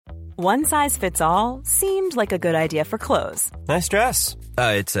One size fits all seemed like a good idea for clothes. Nice dress.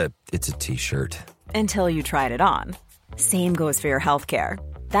 It's a t-shirt. Until you tried it on. Same goes for your healthcare.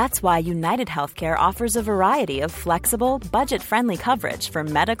 That's why United Healthcare offers a variety of flexible, budget-friendly coverage for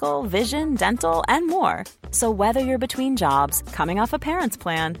medical, vision, dental, and more. So whether you're between jobs, coming off a parent's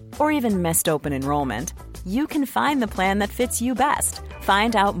plan, or even missed open enrollment, you can find the plan that fits you best.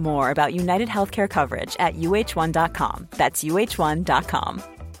 Find out more about United Healthcare coverage at uh1.com. That's uh1.com.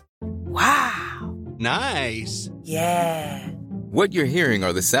 Wow. Nice. Yeah. What you're hearing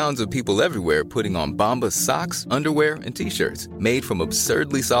are the sounds of people everywhere putting on Bombas socks, underwear, and T-shirts made from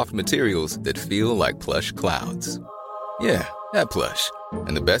absurdly soft materials that feel like plush clouds. Yeah, that plush.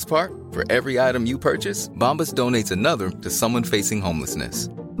 And the best part? For every item you purchase, Bombas donates another to someone facing homelessness.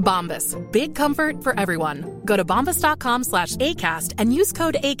 Bombas. Big comfort for everyone. Go to bombas.com/ACAST and use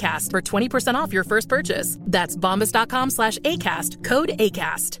code ACAST for 20% off your first purchase. That's bombas.com/ACAST. Code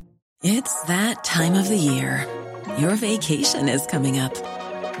ACAST. It's that time of the year. Your vacation is coming up.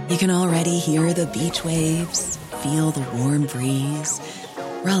 You can already hear the beach waves, feel the warm breeze,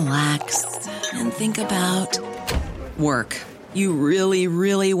 relax, and think about work. You really,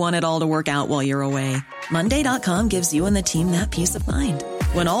 really want it all to work out while you're away. Monday.com gives you and the team that peace of mind.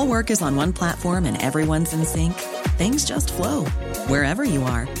 When all work is on one platform and everyone's in sync, things just flow. Wherever you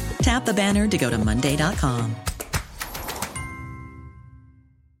are, tap the banner to go to Monday.com.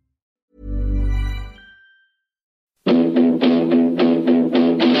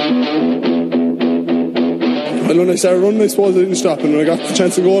 And when I started running, I suppose I didn't stop, and when I got the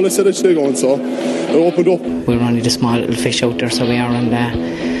chance to go, I said I should go, and so I opened up. We're only the small little fish out there, so we are,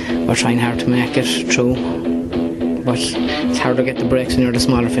 and we're trying hard to make it through. But it's hard to get the breaks when you're the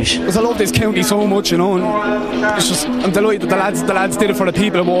smaller fish. Because I love this county so much, and it's just, I'm delighted that the lads did it for the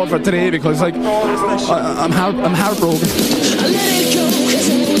people of Waterford today, because like I'm heartbroken. I let it go, 'cause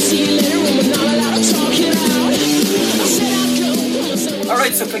I won't see you later when we're not allowed to talk it out. I said I'd go.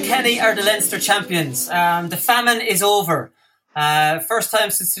 Alright, so Kilkenny are the Leinster champions. The famine is over. First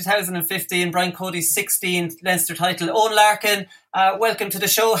time since 2015, Brian Cody's 16th Leinster title. Owen Larkin, welcome to the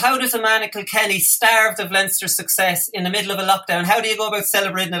show. How does a man in Kilkenny, starved of Leinster success in the middle of a lockdown, how do you go about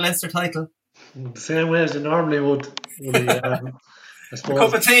celebrating a Leinster title? The same way as you normally would. I suppose, a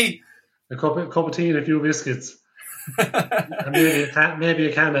cup of tea. A cup of tea and a few biscuits. And maybe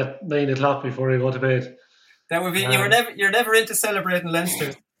a can at 9 o'clock before you go to bed. That would be. You're never into celebrating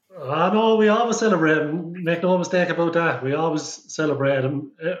Leinster. No, we always celebrate. Make no mistake about that. We always celebrate.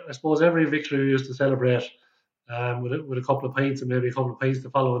 I suppose every victory we used to celebrate with a couple of pints and maybe a couple of pints the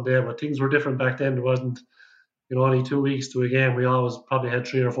following day. But things were different back then. There wasn't, only 2 weeks to a game. We always probably had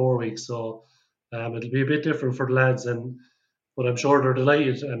 3 or 4 weeks. So it'll be a bit different for the lads. But I'm sure they're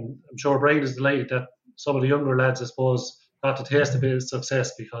delighted, and I'm sure Brian is delighted that some of the younger lads, I suppose, got to taste a bit of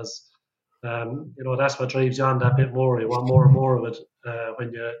success, because that's what drives you on that bit more. You want more and more of it.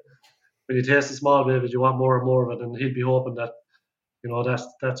 When you taste a small bit of it, you want more and more of it. And he'd be hoping that,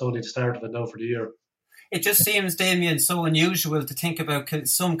 that's only the start of it now for the year. It just seems, Damien, so unusual to think about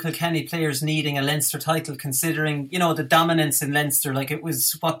some Kilkenny players needing a Leinster title, considering, the dominance in Leinster. Like, it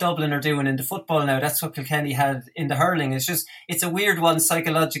was what Dublin are doing in the football now. That's what Kilkenny had in the hurling. It's a weird one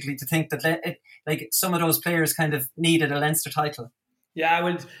psychologically to think that some of those players kind of needed a Leinster title. Yeah,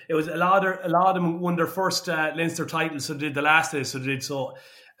 well, it was a lot of them won their first Leinster title, so did the last day, so did so.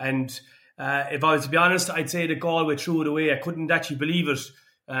 And if I was to be honest, I'd say that Galway threw it away. I couldn't actually believe it.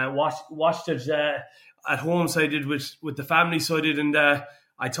 Watched it at home, so I did with the family, so I did, and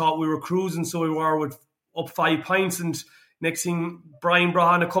I thought we were cruising, so we were with up 5 pints, and next thing Brian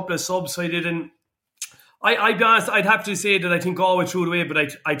brought on a couple of subs, so I did, and I'd be honest, I'd have to say that I think Galway threw it away,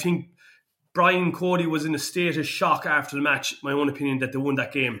 but I think Brian Cody was in a state of shock after the match, my own opinion, that they won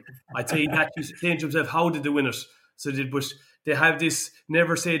that game. I'd say he'd have to say to himself, how did they win it? So but they have this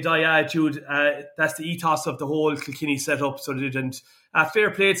never say die attitude. That's the ethos of the whole Kilkenny setup. So they did, and fair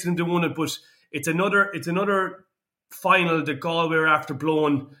play to them, they won it. But it's another final that Galway are after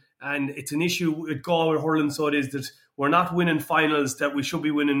blowing, and it's an issue with Galway hurling. So it is that we're not winning finals that we should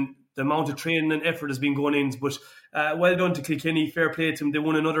be winning. The amount of training and effort has been going in, but well done to Kilkenny, fair play to them. They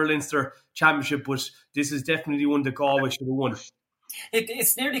won another Leinster championship, but this is definitely one that Galway should have won. It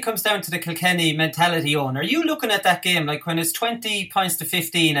nearly comes down to the Kilkenny mentality, Owen. Are you looking at that game, like when it's 20 points to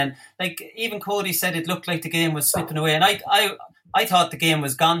 15, and like even Cody said it looked like the game was slipping away, and I thought the game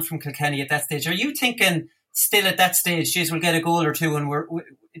was gone from Kilkenny at that stage. Are you thinking still at that stage, geez, we'll get a goal or two and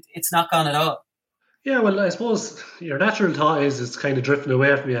it's not gone at all? Yeah, well, I suppose your natural thought is it's kind of drifting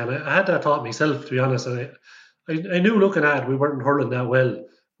away from you, and I had that thought myself, to be honest. And I knew looking at it, we weren't hurling that well,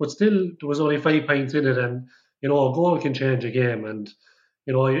 but still there was only 5 points in it, and a goal can change a game. And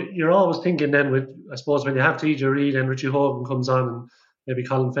you're always thinking then with, I suppose, when you have TJ Reid and Richie Hogan comes on and maybe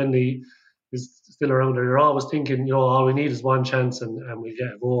Colin Fennelly is still around there, you're always thinking, all we need is one chance and we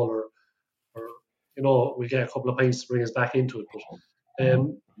get a goal or we get a couple of points to bring us back into it. But,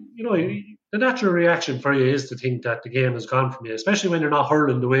 the natural reaction for you is to think that the game has gone from you, especially when you're not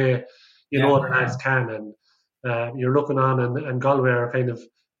hurling the way the lads can, and you're looking on and Galway are kind of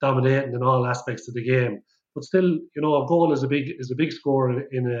dominating in all aspects of the game. But still, a goal is a big score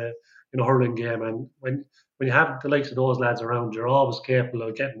in a hurling game, and when you have the likes of those lads around, you're always capable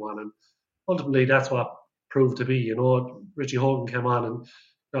of getting one, and ultimately that's what proved to be. Richie Hogan came on and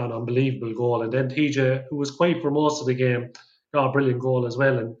got an unbelievable goal, and then TJ, who was quiet for most of the game, got a brilliant goal as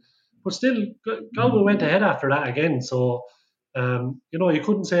well. But still, Galway went ahead after that again. So, you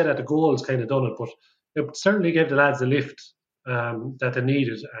couldn't say that the goals kind of done it, but it certainly gave the lads the lift that they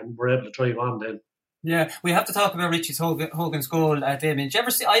needed and were able to drive on then. Yeah, we have to talk about Richie Hogan's goal, Damien. Did you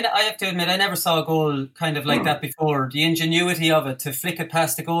ever see? I have to admit, I never saw a goal kind of like that before. The ingenuity of it to flick it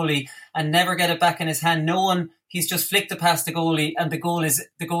past the goalie and never get it back in his hand, knowing he's just flicked it past the goalie and the goal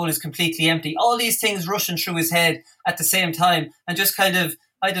is completely empty. All these things rushing through his head at the same time, and just kind of,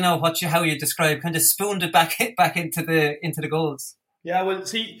 I don't know how you describe, kind of spooned it back into the goals. Yeah, well,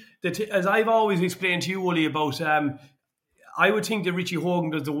 see, as I've always explained to you, Wooly, about. I would think that Richie Hogan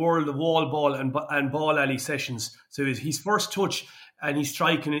does the world of wall ball and ball alley sessions. So his first touch and his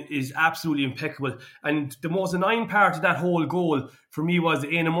striking is absolutely impeccable. And the most annoying part of that whole goal for me was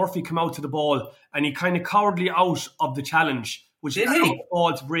that Éanna Murphy come out to the ball and he kind of cowardly out of the challenge, which allowed the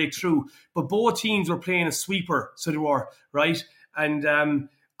ball to break through. But both teams were playing a sweeper, so they were, right? And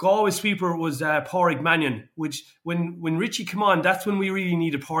Galway's sweeper was Pádraig Mannion, which when Richie came on, that's when we really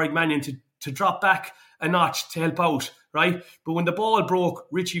needed Pádraig Mannion to drop back a notch to help out, right? But when the ball broke,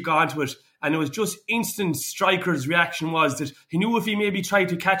 Richie got onto it, and it was just instant. Striker's reaction was that he knew if he maybe tried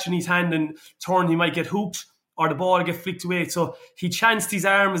to catch in his hand and turn, he might get hooked or the ball get flicked away. So he chanced his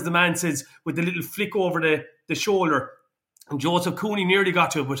arm, as the man says, with the little flick over the shoulder. And Joseph Cooney nearly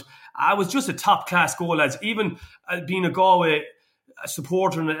got to it, but it was just a top-class goal, lads. Even being a Galway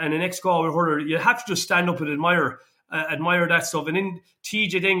supporter and an ex-Galway hurler, you have to just stand up and admire that stuff. And then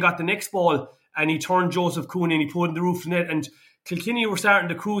TJ then got the next ball, and he turned Joseph Cooney and he put it in the roof of the net. And Kilkenny were starting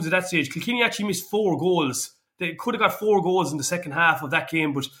to cruise at that stage. Kilkenny actually missed 4 goals. They could have got 4 goals in the second half of that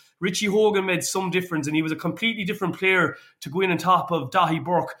game, but Richie Hogan made some difference, and he was a completely different player to go in on top of Daithí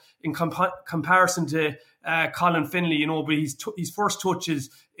Burke in comparison to Colin Fennelly, but his first touch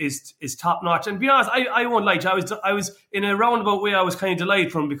is top notch. And to be honest, I won't lie, I was in a roundabout way, I was kind of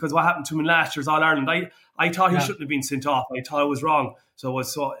delighted for him because what happened to him in last year's All Ireland, I thought he shouldn't have been sent off. I thought I was wrong. So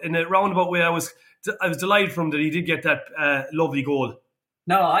in a roundabout way, I was delighted for him that he did get that lovely goal.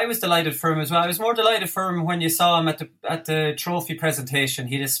 No, I was delighted for him as well. I was more delighted for him when you saw him at the trophy presentation.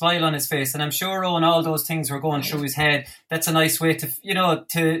 He had a smile on his face, and I'm sure, Owen, all those things were going through his head. That's a nice way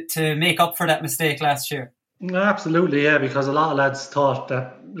to make up for that mistake last year. Absolutely, yeah, because a lot of lads thought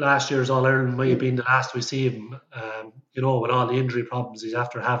that last year's All Ireland might have been the last we see him. With all the injury problems he's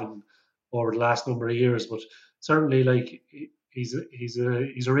after having over the last number of years, but certainly, he's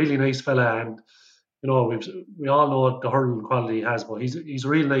a really nice fella, and we all know the hurling quality he has, but he's a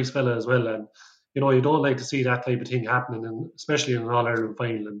real nice fella as well. And you don't like to see that type of thing happening, and especially in an All Ireland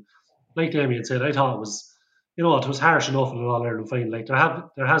final. And like Damien said, I thought it was, it was harsh enough in an All Ireland final. Like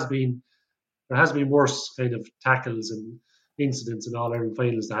there has been worse kind of tackles and incidents in All Ireland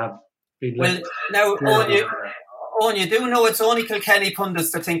finals that have been. Well, now Owen, you do know it's only Kilkenny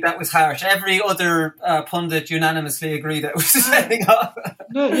pundits that think that was harsh. Every other pundit unanimously agreed that it was setting up.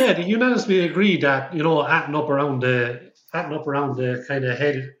 No, yeah, they unanimously agreed that atting up around the kind of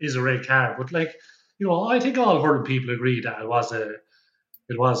head is a red card. But I think all hurling people agreed that it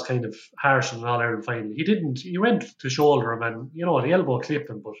was kind of harsh in an All Ireland final. He went to shoulder him, and the elbow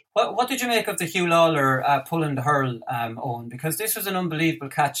clipped him. But what did you make of the Hugh Lawler pulling the hurl, Owen? Because this was an unbelievable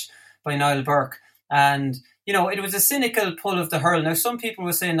catch by Niall Burke, and it was a cynical pull of the hurl. Now, some people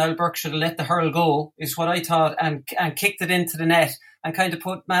were saying Niall Burke should have let the hurl go, is what I thought, and kicked it into the net and kind of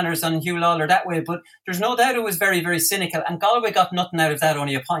put manners on Hugh Lawler that way. But there's no doubt it was very, very cynical, and Galway got nothing out of that,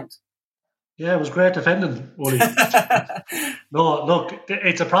 only a point. Yeah, it was great defending, Wooly. No, look,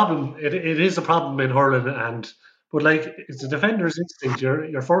 it's a problem. It is a problem in hurling, but it's a defender's instinct.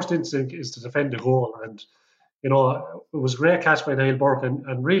 Your first instinct is to defend the goal, and it was a great catch by Niall Burke,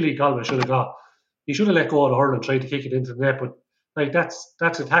 and really Galway he should have let go of the hurl and tried to kick it into the net. But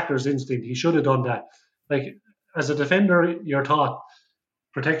that's a tackler's instinct. He should have done that. As a defender, you're taught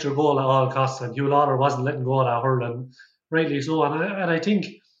protect your goal at all costs, and Hugh Lawler wasn't letting go of that hurl, and rightly so. And I think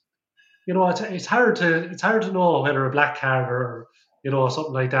it's hard to know whether a black card or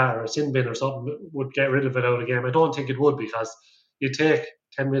something like that, or a sin bin or something would get rid of it out of the game. I don't think it would, because you take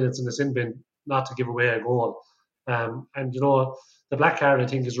 10 minutes in the sin bin not to give away a goal. And the black card, I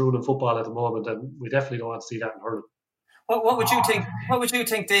think, is ruining football at the moment, and we definitely don't want to see that in hurling. What would you think? What would you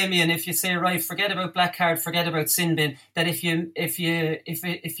think, Damien, if you say, right, forget about black card, forget about sin bin, that if you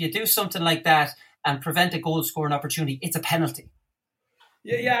do something like that and prevent a goal scoring opportunity, it's a penalty?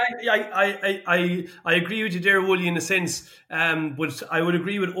 I agree with you there, Wooly, in a sense. But I would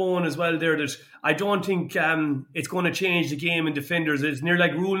agree with Owen as well there, that I don't think it's going to change the game in defenders. It's near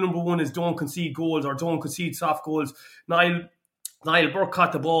like rule number 1 is don't concede goals, or don't concede soft goals. Niall Burke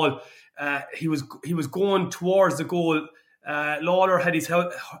caught the ball. He was going towards the goal. Lawler had his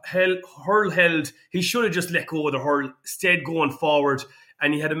hurl held. He should have just let go of the hurl, instead going forward.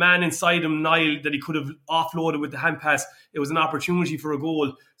 And he had a man inside him, Niall, that he could have offloaded with the hand pass. It was an opportunity for a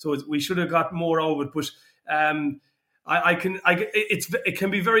goal, so we should have got more out of it. But it can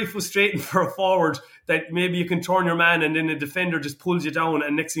be very frustrating for a forward that maybe you can turn your man and then the defender just pulls you down,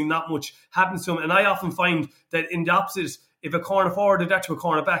 and next thing not much happens to him. And I often find that in the opposite, if a corner forward did that to a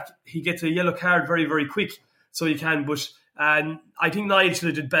corner back, he gets a yellow card very, very quick. So you can, but I think Niall should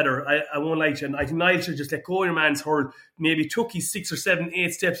have did better. I won't lie to you. I think Niall should have just let go of your man's hurl. Maybe took his 6 or 7,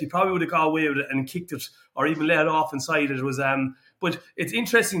 8 steps. He probably would have got away with it and kicked it, or even let it off inside. It was but it's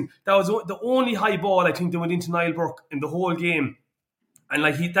interesting. That was the only high ball I think that went into Niall Burke in the whole game, and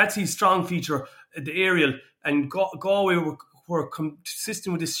that's his strong feature, the aerial. And Galway were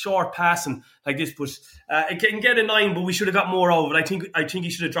consistent with this short passing like this. But it can get a 9, but we should have got more out of it. I think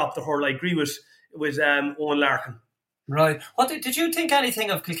he should have dropped the hurl. I agree with Owen Larkin. Right. Did you think anything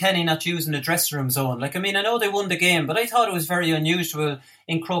of Kilkenny not using the dressing room zone? I know they won the game, but I thought it was very unusual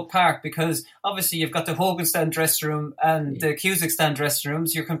in Croke Park, because obviously you've got the Hogan stand dressing room and the Cusack stand dressing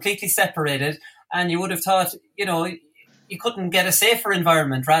rooms. You're completely separated, and you would have thought, you couldn't get a safer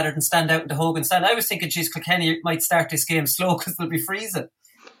environment rather than stand out in the Hogan stand. I was thinking, geez, Kilkenny might start this game slow because they'll be freezing.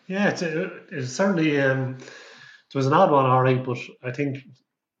 Yeah, it's certainly it was an odd one, all right, but I think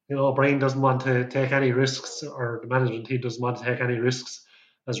Brian doesn't want to take any risks, or the management team doesn't want to take any risks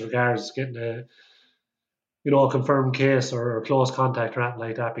as regards getting a confirmed case or a close contact or anything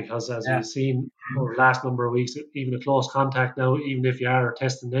like that, because as we've seen over the last number of weeks, even a close contact now, even if you are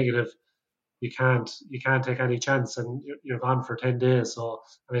testing negative, you can't take any chance, and you're gone for 10 days. So,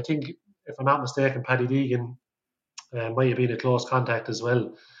 and I think, if I'm not mistaken, Paddy Deegan might have been a close contact as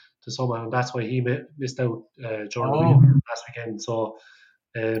well to someone, and that's why he missed out during the week last weekend. So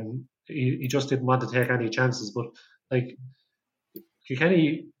he just didn't want to take any chances. But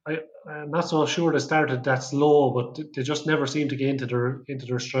Kilkenny, I'm not so sure they started that slow, but they just never seemed to get into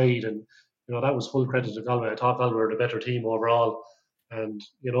their stride, and that was full credit to Galway. I thought Galway were the better team overall, and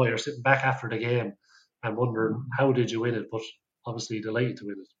you're sitting back after the game and wondering, how did you win it? But obviously delighted to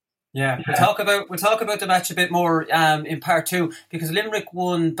win it. Yeah, we'll talk about the match a bit more in part 2, because Limerick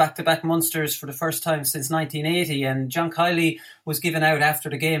won back-to-back Munsters for the first time since 1980, and John Kiley was given out after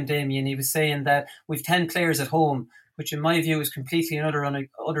the game, Damien. He was saying that we've 10 players at home, which in my view is completely and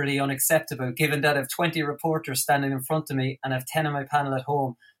utterly unacceptable, given that I have 20 reporters standing in front of me and I have 10 on my panel at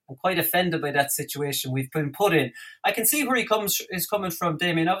home. I'm quite offended by that situation we've been put in. I can see where is coming from,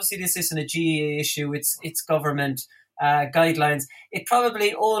 Damien. Obviously, this isn't a GAA issue; it's government guidelines. It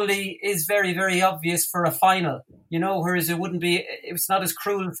probably only is very, very obvious for a final, whereas it's not as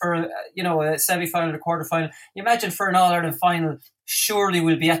cruel for a semi-final or quarter-final. You imagine for an All-Ireland final, surely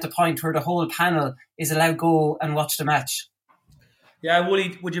we'll be at the point where the whole panel is allowed go and watch the match. Yeah,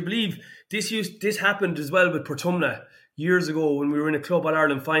 would you believe this happened as well with Portumna years ago when we were in a Club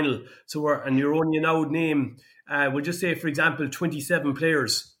All-Ireland final? And you're only allowed name, we'll just say, for example, 27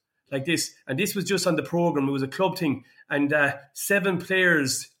 players. Like this, and this was just on the programme. It was a club thing, and 7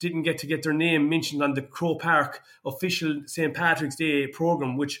 players didn't get their name mentioned on the Croke Park official St. Patrick's Day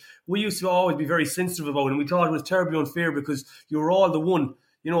programme, which we used to always be very sensitive about, and we thought it was terribly unfair because you were all the one.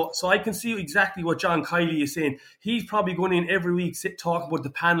 So I can see exactly what John Kiley is saying. He's probably going in every week, talk about the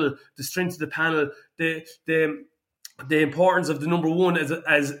panel, the strength of the panel, the importance of the number 1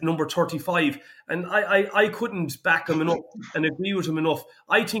 as number 35. And I couldn't back him enough and agree with him enough.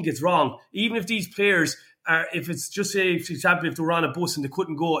 I think it's wrong. Even if these players if it's just, say, for example, if they were on a bus and they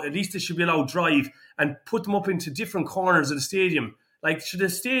couldn't go, at least they should be allowed to drive and put them up into different corners of the stadium. The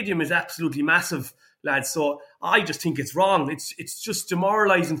stadium is absolutely massive, lads. So I just think it's wrong. It's just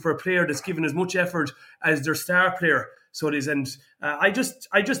demoralising for a player that's given as much effort as their star player. So it is, and I just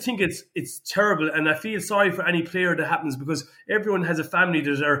think it's terrible, and I feel sorry for any player that happens, because everyone has a family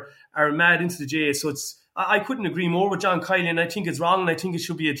that are mad into the J. So I couldn't agree more with John Kiley, and I think it's wrong, and I think it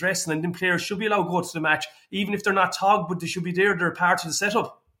should be addressed, and then players should be allowed to go to the match, even if they're not togged, but they should be there. They're part of the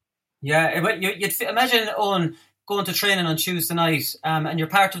setup. Yeah, but you'd imagine, Owen, going to training on Tuesday night, and you're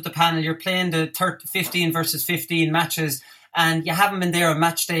part of the panel, you're playing the 15 versus 15 matches, and you haven't been there on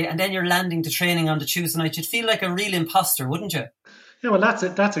match day, and then you're landing to training on the Tuesday night. You'd feel like a real imposter, wouldn't you? Yeah, well, that's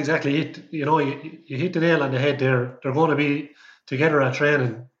it. That's exactly it. You hit the nail on the head there. They're going to be together at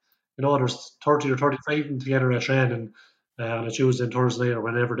training. There's 30 or 35 of them together at training on a Tuesday and Thursday or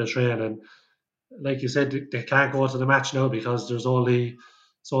whenever they train. And like you said, they can't go to the match now because there's only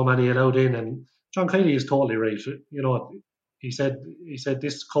so many allowed in. And John Kiley is totally right. He said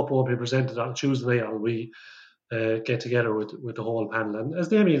this cup won't be presented on Tuesday night, and we get together with the whole panel. And as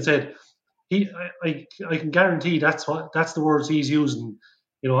Damien said, I can guarantee that's the words he's using.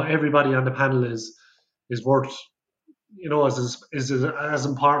 Everybody on the panel is worth, is as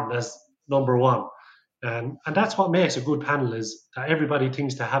important as number one. And that's what makes a good panel, is that everybody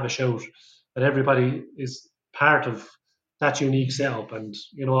thinks to have a shout, that everybody is part of that unique setup. And,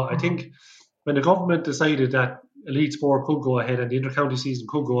 I think when the government decided that Elite Sport could go ahead and the inter-county season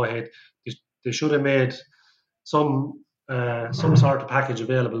could go ahead, they should have made some sort of package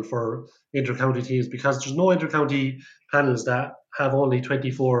available for inter-county teams, because there's no inter-county panels that have only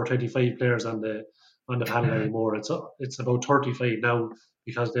 24 or 25 players on the panel anymore. It's about 35 now,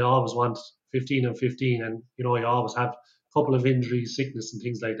 because they always want 15 and 15, and you always have a couple of injuries, sickness and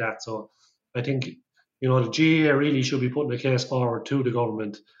things like that. So I think the GAA really should be putting a case forward to the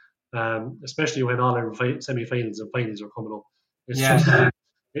government, especially when all our semi-finals and finals are coming up.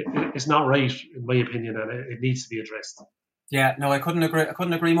 It's not right, in my opinion, and it needs to be addressed. Yeah, no, I couldn't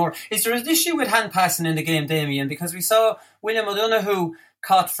agree more. Is there an issue with hand passing in the game, Damien? Because we saw William O'Donoghue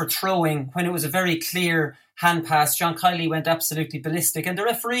caught for throwing when it was a very clear hand pass. John Kiley went absolutely ballistic, and the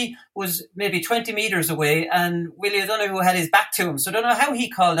referee was maybe 20 metres away, and Willie O'Donoghue had his back to him. So I don't know how he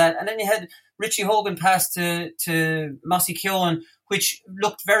called that. And then you had Richie Hogan pass to Mossy Keown, which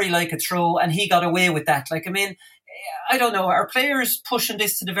looked very like a throw, and he got away with that. I don't know, are players pushing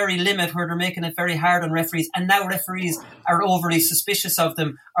this to the very limit where they're making it very hard on referees, and now referees are overly suspicious of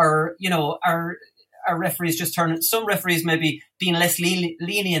them, or, are referees just some referees maybe being less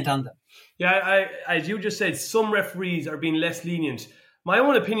lenient on them? Yeah, as you just said, some referees are being less lenient. My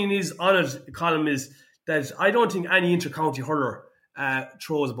own opinion is on it, Colin, is that I don't think any inter-county hurler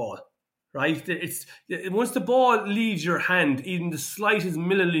throws a ball. Right, once the ball leaves your hand, even the slightest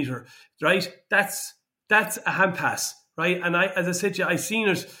milliliter, right, that's a hand pass, right? And as I said to you, I seen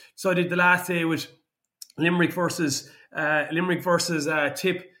it. So I did the last day with Limerick versus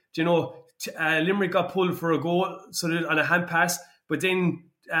Tip. Limerick got pulled for a goal, so on a hand pass, but then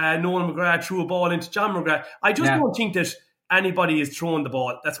Nolan McGrath threw a ball into John McGrath. I just don't think that anybody is throwing the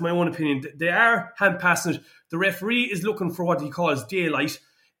ball. That's my own opinion. They are hand passing it. The referee is looking for what he calls daylight.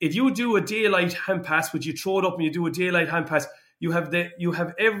 If you do a daylight hand pass, which you throw it up and you do a daylight hand pass,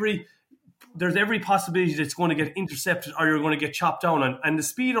 there's every possibility that it's going to get intercepted or you're going to get chopped down on. And the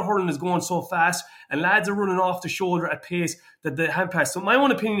speed of hurling is going so fast and lads are running off the shoulder at pace that the hand pass. So my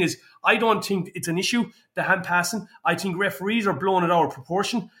own opinion is I don't think it's an issue, the hand passing. I think referees are blowing it out of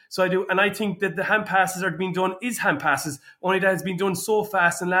proportion. So I do. And I think that the hand passes are being done is hand passes, only that it's been done so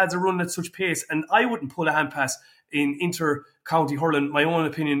fast and lads are running at such pace. And I wouldn't pull a hand pass in inter-county hurling. My own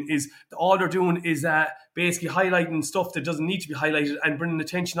opinion is that all they're doing is basically highlighting stuff that doesn't need to be highlighted and bringing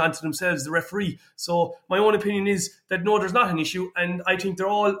attention onto themselves, the referee. So my own opinion is that no, there's not an issue, and I think they're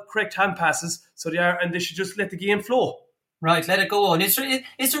all correct hand passes, so they are, and they should just let the game flow. Right, let it go on. Is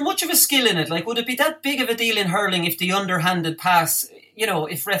there much of a skill in it? Like, would it be that big of a deal in hurling if the underhanded pass,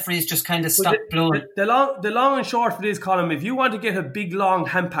 if referees just kind of stop blowing? The long and short of it is, Colin, if you want to get a big long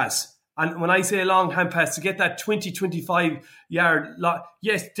hand pass, and when I say a long hand pass, to get that 20-25 yard,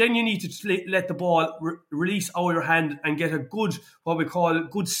 yes, then you need to let the ball release out of your hand and get a good, what we call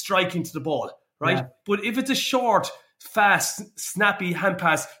good strike into the ball, right? Yeah. But if it's a short, fast, snappy hand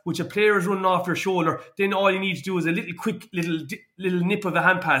pass, which a player is running off your shoulder, then all you need to do is a little quick, little nip of a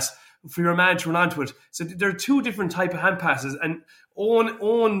hand pass for your man to run onto it. So there are two different type of hand passes, and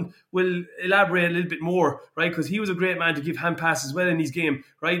Owen will elaborate a little bit more, right? Because he was a great man to give hand passes well in his game,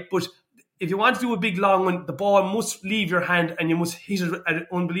 right? But if you want to do a big long one, the ball must leave your hand and you must hit it at an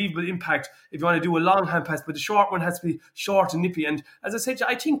unbelievable impact if you want to do a long hand pass. But the short one has to be short and nippy. And as I said,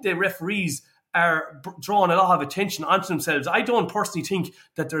 I think the referees are drawing a lot of attention onto themselves. I don't personally think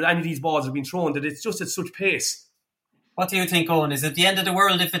that any of these balls are being thrown, that it's just at such pace. What do you think, Owen? Is it the end of the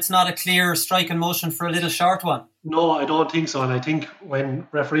world if it's not a clear strike and motion for a little short one? No, I don't think so. And I think when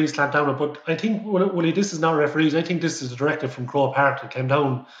referees clamp down, but I think, Willie, this is not referees. I think this is a directive from Croke Park that came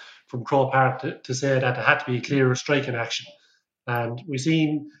down from Croke Park to say that there had to be a clear striking action. And we've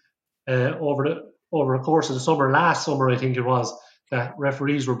seen over the course of the summer, last summer I think it was, that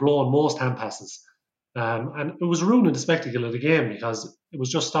referees were blowing most hand passes. And it was ruining the spectacle of the game because it was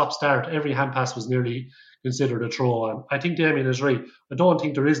just stop-start. Every hand pass was nearly considered a throw. And I think Damien is right. I don't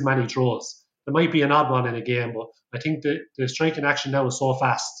think there is many throws. There might be an odd one in a game, but I think the striking action now is so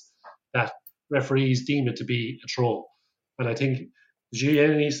fast that referees deem it to be a throw. And I think the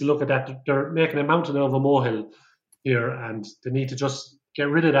GAA needs to look at that. They're making a mountain out of a molehill here, and they need to just get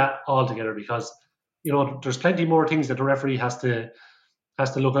rid of that altogether because, there's plenty more things that the referee has to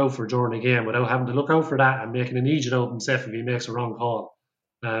look out for during a game without having to look out for that and making an idiot out of himself if he makes a wrong call.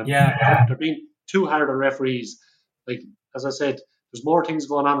 They're being too hard on referees. Like, as I said, there's more things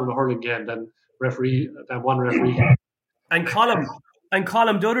going on in the hurling game than one referee. And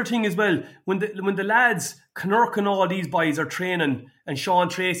Colm, the other thing as well, when the lads, Knurk and all these boys are training, and Sean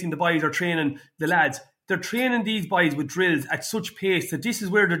Tracy and the boys are training the lads, they're training these boys with drills at such pace that this is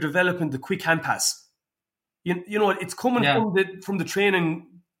where they're developing the quick hand pass. It's coming from the training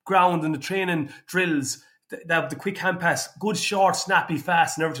ground and the training drills, the quick hand pass, good, short, snappy,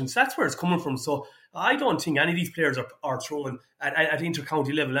 fast and everything. So that's where it's coming from. So I don't think any of these players are throwing at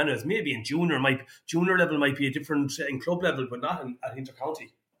inter-county level anyways. Maybe in junior level might be a different in club level, but not at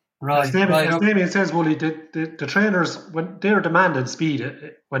inter-county. Right. As Damien says, Wooly, the trainers, when they're demanding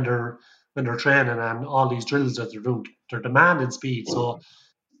speed when they're training and all these drills that they're doing, they're demanding speed. So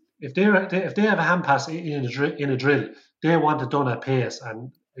if they have a hand pass in a drill, they want it done at pace,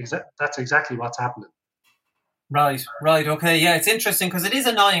 and that's exactly what's happening. Right, okay, yeah, it's interesting because it is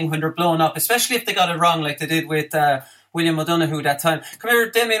annoying when they're blown up, especially if they got it wrong, like they did with William O'Donoghue that time. Come here,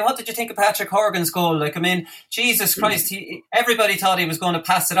 Damien, what did you think of Patrick Horgan's goal? Like, I mean, Jesus Christ, everybody thought he was going to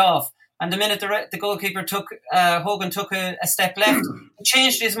pass it off. And the minute the goalkeeper Hogan took a step left, he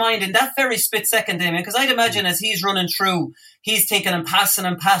changed his mind in that very split second, Damien, because I'd imagine as he's running through, he's thinking and passing,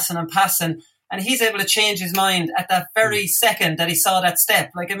 and he's able to change his mind at that very second that he saw that step.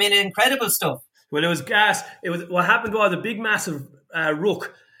 Like, I mean, incredible stuff. Well, it was gas. It was what happened was a big, massive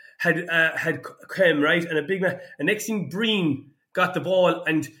ruck had come, right, and and next thing Breen got the ball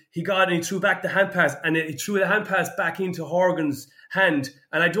and he threw back the hand pass, and he threw the hand pass back into Horgan's hand.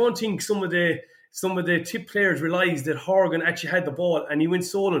 And I don't think some of the tip players realised that Horgan actually had the ball and he went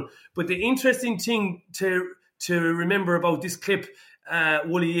solo. But the interesting thing to remember about this clip,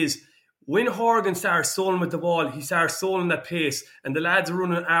 Wooly, is when Horgan starts soloing with the ball, he starts soloing at pace and the lads are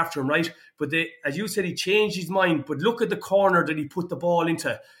running after him, right? But as you said, he changed his mind. But look at the corner that he put the ball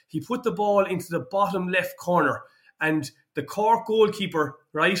into. He put the ball into the bottom left corner, and the Cork goalkeeper,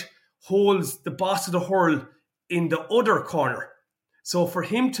 right, holds the boss of the hurl in the other corner. So for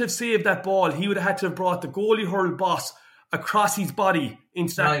him to save that ball, he would have had to have brought the goalie hurl boss across his body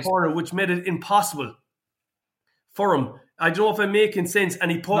into that corner, which made it impossible for him. I don't know if I'm making sense.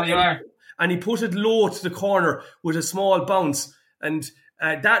 And he put it low to the corner with a small bounce. And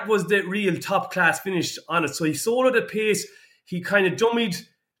that was the real top class finish on it. So he soloed at pace. He kind of dummied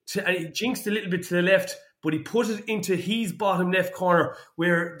and he jinxed a little bit to the left, but he put it into his bottom left corner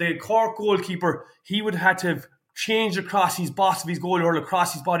where the Cork goalkeeper, he would have had to have changed across his boss of his goal hurl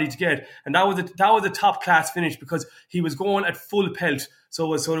across his body to get. And that was a top class finish because he was going at full pelt.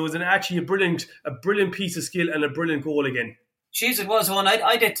 So it was actually a brilliant piece of skill and a brilliant goal again. Jeez, it was one.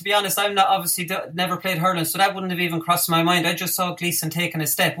 I did, to be honest. I'm not obviously never played hurling, so that wouldn't have even crossed my mind. I just saw Gleeson taking a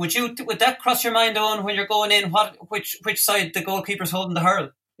step. Would that cross your mind, Owen, when you're going in? Which side the goalkeeper's holding the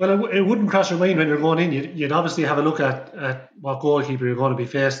hurl? Well, it wouldn't cross your mind when you're going in. You'd obviously have a look at what goalkeeper you're going to be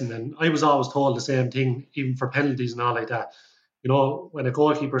facing. And I was always told the same thing, even for penalties and all like that. When a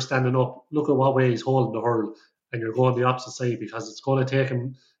goalkeeper's standing up, look at what way he's holding the hurl, and you're going the opposite side because it's going to take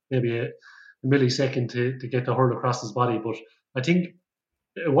him maybe a millisecond to get the hurl across his body. But I think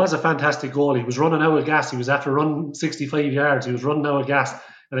it was a fantastic goal. He was running out of gas. He was after running 65 yards. He was running out of gas.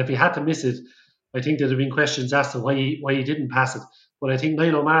 And if he had to miss it, I think there'd have been questions as to why he didn't pass it. But I think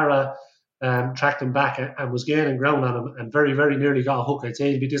Niall O'Mara tracked him back and was gaining ground on him and very, very nearly got a hook. I'd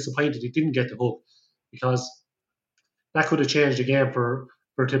say he'd be disappointed he didn't get the hook because that could have changed the game for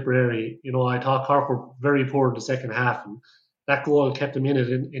Tipperary. I thought Cork were very poor in the second half, and that goal kept him in it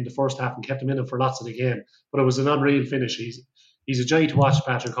in the first half and kept him in it for lots of the game. But it was an unreal finish. He's a joy to watch,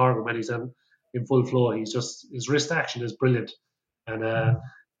 Patrick Horgan, when he's in full flow. His wrist action is brilliant. And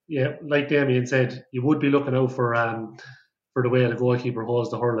like Damien said, you would be looking out for the way the goalkeeper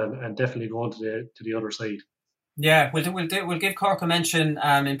holds the hurl and definitely going to the other side. Yeah, we'll give Cork a mention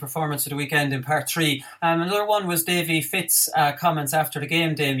in performance of the weekend in part 3. Another one was Davy Fitz comments after the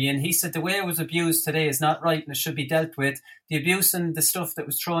game, Damien. He said the way it was abused today is not right and it should be dealt with. The abuse and the stuff that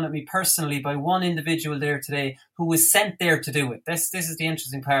was thrown at me personally by one individual there today who was sent there to do it. This is the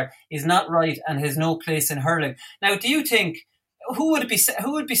interesting part. Is not right and has no place in hurling. Now, do you think who would be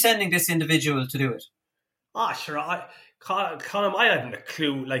sending this individual to do it? Sure. Colin, I hadn't a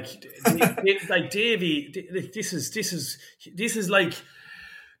clue. Like Davy, this is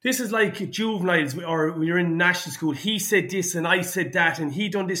like juveniles, or when you're in national school. He said this and I said that, and he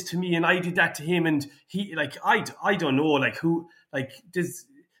done this to me and I did that to him, and he I don't know who this.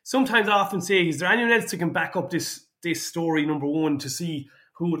 Sometimes I often say, is there anyone else that can back up this story? Number one, to see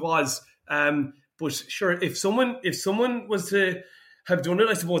who it was. But sure, if someone was to have done it,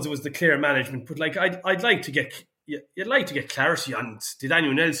 I suppose it was the Clare management. But I'd like to get. You'd like to get clarity on, did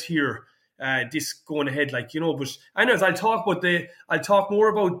anyone else hear this going ahead? But anyways, I'll talk more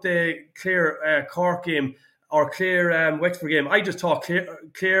about the Clare Cork game or Clare Wexford game. I just thought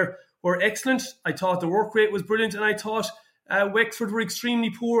Clare were excellent. I thought the work rate was brilliant, and I thought Wexford were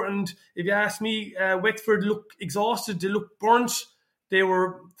extremely poor. And if you ask me, Wexford looked exhausted. They looked burnt. They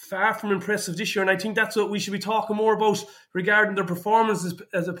were far from impressive this year, and I think that's what we should be talking more about regarding their performances,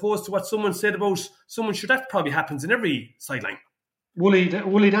 as opposed to what someone said about someone. Sure, that probably happens in every sideline. Wooly,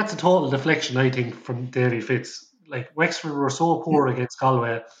 that's a total deflection, I think, from Davy Fitz. Like, Wexford were so poor against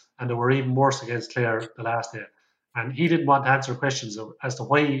Galway, and they were even worse against Clare the last day. And he didn't want to answer questions as to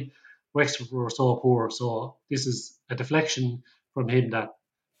why Wexford were so poor. So this is a deflection from him that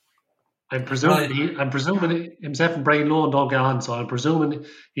I'm presuming himself and Brian Lohan don't get on, so I'm presuming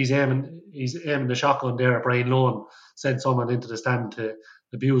he's aiming the shotgun there at Brian Lohan, sent someone into the stand to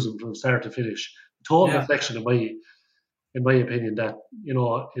abuse him from start to finish. Total reflection in my opinion that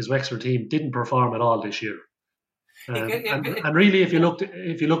his Wexford team didn't perform at all this year. And really, if you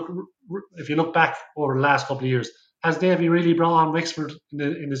look back over the last couple of years, has Davy really brought on Wexford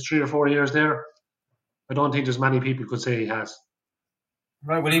in his 3 or 4 years there? I don't think there's many people could say he has.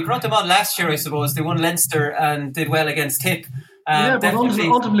 Right, well, he brought them on last year, I suppose. They won Leinster and did well against Tip. But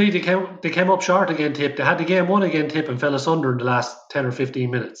ultimately they came up short against Tip. They had the game won against Tip and fell asunder in the last 10 or 15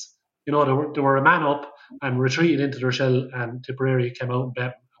 minutes. They were a man up and retreated into their shell, and Tipperary came out and bet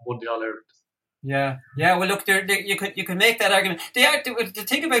and won the All-Ireland. Yeah. Well, look, you could make that argument. The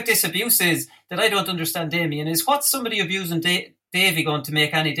thing about this abuse is that I don't understand, Damien, is what's somebody abusing Davy going to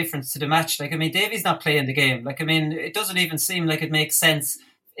make any difference to the match? Davy's not playing the game. It doesn't even seem like it makes sense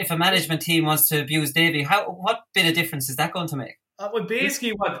if a management team wants to abuse Davy. What bit of difference is that going to make? Well,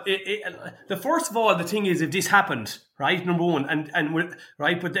 basically, the first of all, the thing is, if this happened, right, number one, and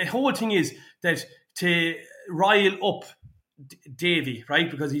right, but the whole thing is that to rile up Davy,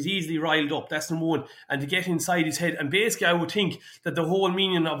 right, because he's easily riled up. That's number one, and to get inside his head. And basically, I would think that the whole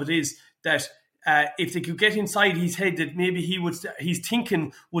meaning of it is that if they could get inside his head, that maybe his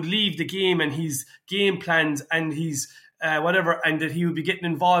thinking would leave the game and his game plans and his whatever, and that he would be getting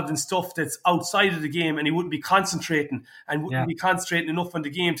involved in stuff that's outside of the game, and he wouldn't be concentrating be concentrating enough on the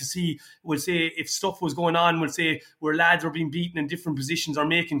game to see, we'll say, if stuff was going on, we'll say, where lads were being beaten in different positions or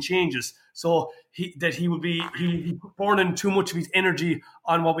making changes. So he would be burning too much of his energy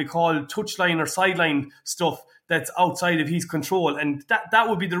on what we call touchline or sideline stuff that's outside of his control, and that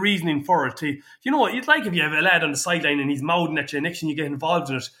would be the reasoning for it. You'd like if you have a lad on the sideline and he's mouthing at you, next thing you get involved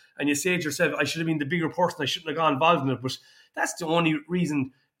in it, and you say to yourself, I should have been the bigger person, I shouldn't have got involved in it. But that's the only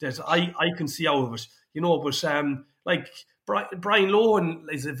reason that I can see out of it. But Brian Lohan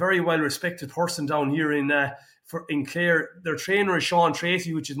is a very well respected person down here in Clare. Their trainer is Sean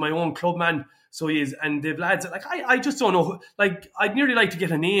Tracy, which is my own clubman. So he is, and they've lads I just don't know. I'd nearly like to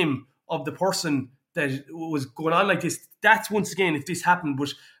get a name of the person that was going on like this. That's once again if this happened.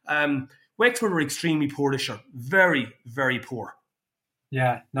 But Wexford were extremely poor this year, very, very poor.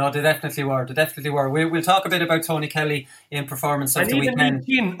 Yeah, no, they definitely were. We'll talk a bit about Tony Kelly in performance of the weekend.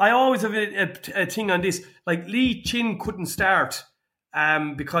 Lee Chin, I always have a thing on this. Like, Lee Chin couldn't start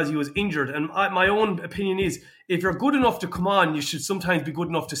because he was injured. And my own opinion is, if you're good enough to come on, you should sometimes be good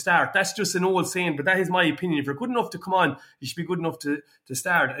enough to start. That's just an old saying, but that is my opinion. If you're good enough to come on, you should be good enough to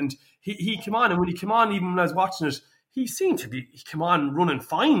start. And he came on, and when he came on, even when I was watching it, he came on running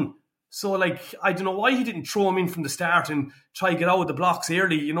fine. So, I don't know why he didn't throw him in from the start and try to get out of the blocks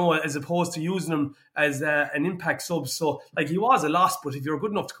early, as opposed to using him as an impact sub. So, he was a loss, but if you're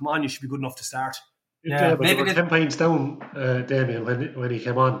good enough to come on, you should be good enough to start. Yeah, but maybe they were 10 points down, Damien, when he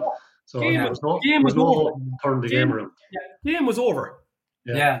came on. So game was over. Turned the game around. Yeah, game was over.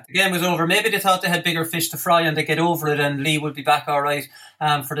 Yeah, the game was over. Maybe they thought they had bigger fish to fry and they get over it, and Lee would be back all right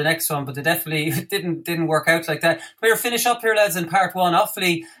for the next one. But they definitely didn't work out like that. We'll finish up here, lads, in part one.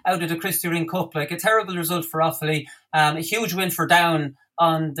 Offaly out of the Christy Ring Cup, like a terrible result for Offaly. A huge win for Down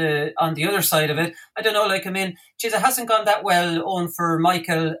on the other side of it. I don't know, like, I mean, geez, it hasn't gone that well on for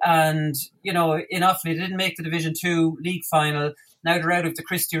Michael, and in Offaly they didn't make the Division 2 league final. Now they're out of the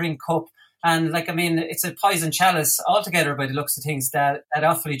Christy Ring Cup. And like, I mean, it's a poison chalice altogether by the looks of things, that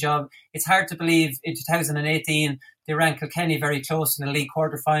Offaly job. It's hard to believe in 2018 they ran Kilkenny very close in the league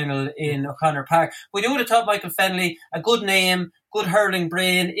quarter-final in O'Connor Park. But you would have thought Michael Fennelly, a good name, good hurling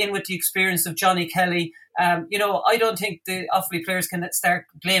brain, in with the experience of Johnny Kelly. I don't think the Offaly players can start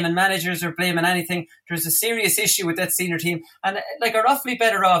blaming managers or blaming anything. There's a serious issue with that senior team. And like, are Offaly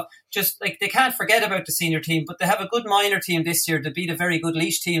better off? Just like, they can't forget about the senior team, but they have a good minor team this year. They beat a very good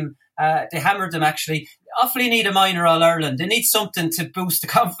Laois team. They hammered them, actually. Offaly need a minor All-Ireland. They need something to boost the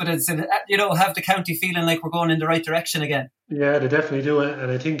confidence and, have the county feeling like we're going in the right direction again. Yeah, they definitely do it.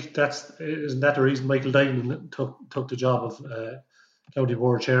 And I think isn't that the reason Michael Diamond took the job of county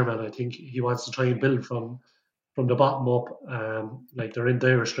board chairman? I think he wants to try and build from the bottom up. Like, they're in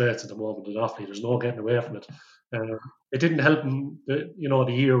dire straits at the moment at Offaly. There's no getting away from it. It didn't help them, the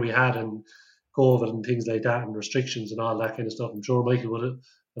year we had and COVID and things like that and restrictions and all that kind of stuff. I'm sure Michael would have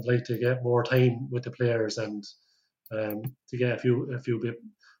liked to get more time with the players and to get a few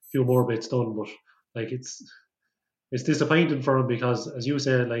more bits done. But like, it's disappointing for him because, as you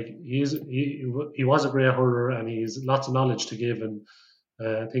said, like, he was a great hurler and he's lots of knowledge to give and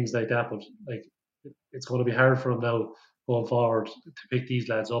things like that. But like, it's going to be hard for him now going forward to pick these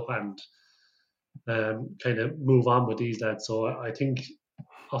lads up and kind of move on with these lads. So I think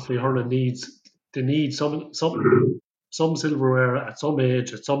Offaly hurling needs some silverware at some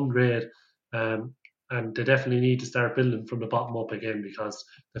age, at some grade, and they definitely need to start building from the bottom up again, because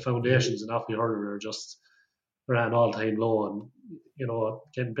the foundations in Offaly hurling are just ran all-time low, and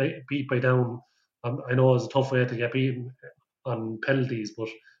getting beat by Down. I know it's a tough way to get beaten on penalties, but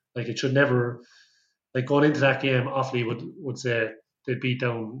like, it should never, like, going into that game, Offaly would say they'd beat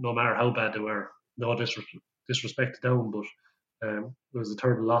Down no matter how bad they were. No disrespect to Down, but it was a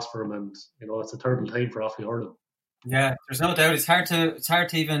terrible loss for them, and it's a terrible time for Offaly hurling. Yeah, there's no doubt. It's hard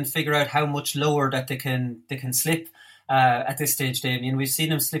to even figure out how much lower that they can slip at this stage, Damien. We've seen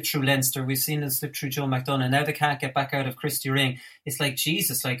them slip through Leinster, we've seen them slip through Joe McDonagh, and now they can't get back out of Christy Ring. It's like,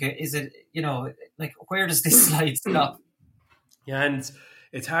 Jesus, like, is it, like, where does this slide stop? Yeah, and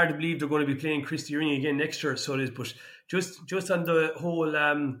it's hard to believe they're going to be playing Christy Ring again next year, so it is. But just on the whole,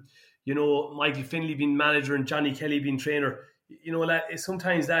 Michael Fennelly being manager and Johnny Kelly being trainer,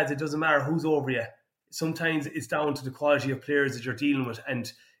 sometimes, lads, it doesn't matter who's over you. Sometimes it's down to the quality of players that you're dealing with, and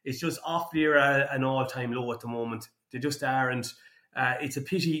it's just Offaly are at an all-time low at the moment. They just are, and it's a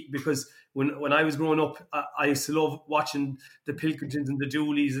pity, because when I was growing up, I used to love watching the Pilkingtons and the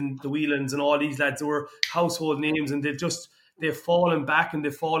Dooleys and the Whelans and all these lads. They were household names, and they've fallen back, and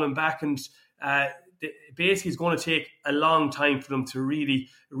basically it's going to take a long time for them to really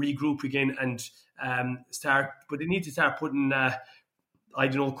regroup again and start. But they need to start putting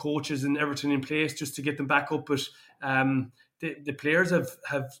coaches and everything in place just to get them back up. But the players have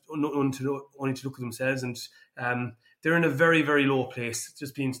only to look at themselves, and they're in a very, very low place.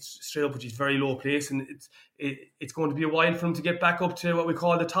 Just being straight up, which is very low place, and it's going to be a while for them to get back up to what we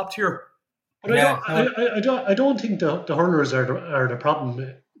call the top tier. But I don't think the hurlers are the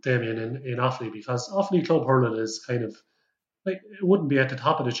problem, Damien, in Offaly, because Offaly club hurling is kind of like, it wouldn't be at the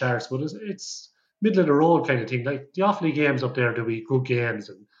top of the charts, but it's middle of the road kind of thing. Like, the Offaly games up there, there'll be good games,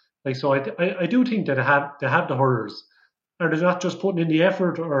 and like, so I do think that they have the hurlers. Are they not just putting in the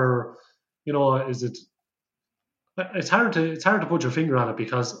effort, or is it? It's hard to put your finger on it,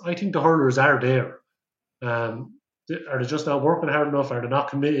 because I think the hurlers are there. Are they just not working hard enough? Are they not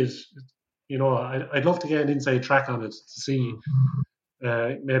committed? I'd love to get an inside track on it to see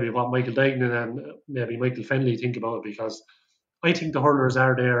maybe what Michael Dignan and maybe Michael Fennelly think about it, because I think the hurlers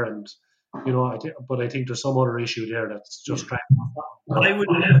are there, and but I think there's some other issue there that's just tracking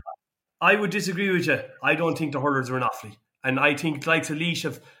off. I would disagree with you. I don't think the hurlers are in Offaly, and I think the likes of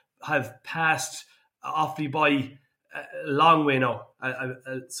Laois have passed Offaly by a long way now.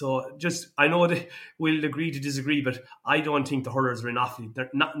 So I know that we'll agree to disagree, but I don't think the hurlers are in Offaly. They're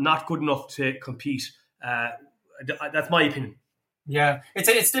not good enough to compete. That's my opinion. Yeah, it's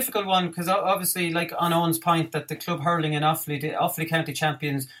a difficult one, because obviously, like on Owen's point, that the club hurling in Offaly, the Offaly County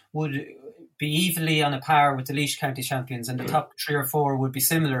champions, would be evenly on a par with the Laois County champions, and the top 3 or 4 would be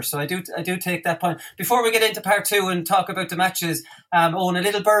similar. So I do take that point. Before we get into part 2 and talk about the matches, Owen, a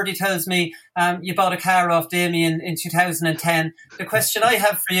little birdie tells me you bought a car off Damien in 2010. The question I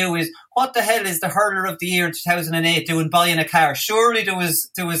have for you is, what the hell is the hurler of the year in 2008 doing buying a car? Surely there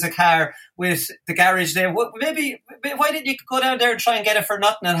was a car with the garage there. Maybe why didn't you go down there and try and get it for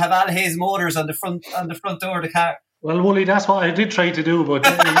nothing and have Al Hayes Motors on the front door of the car? Well, Wooly, that's what I did try to do, but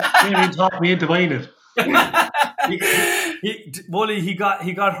Damien talked me into buying it. Wooly, he got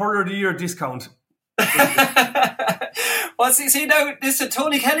hurler of the year discount. Well, see now, listen,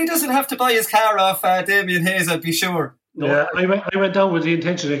 Tony Kelly doesn't have to buy his car off Damien Hayes, I'd be sure. Yeah, I went down with the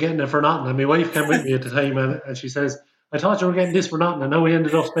intention of getting it for nothing, and my wife came with me at the time, and she says, I thought you were getting this for nothing, and now we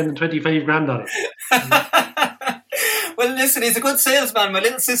ended up spending 25 grand on it. Well, listen, he's a good salesman. My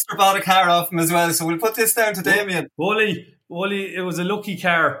little sister bought a car off him as well, so we'll put this down to Damien. Wooly, it was a lucky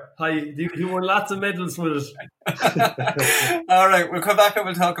car. He won lots of medals with it. All right, we'll come back and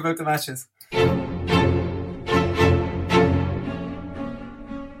we'll talk about the matches.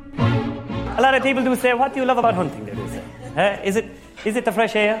 A lot of people do say, what do you love about hunting, they do say. Is it the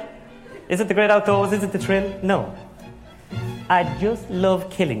fresh air? Is it the great outdoors? Is it the thrill? No. I just love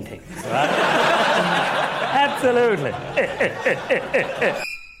killing things. Right? Absolutely.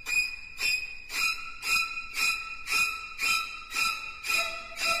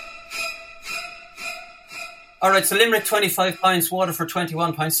 All right, so Limerick 25 points, Waterford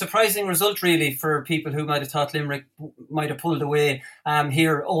 21 points. Surprising result, really, for people who might have thought Limerick might have pulled away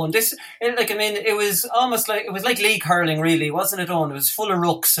here. Owen, it was almost like league hurling, really, wasn't it, Owen? It was full of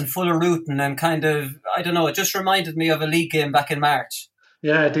rucks and full of rooting and kind of, I don't know, it just reminded me of a league game back in March.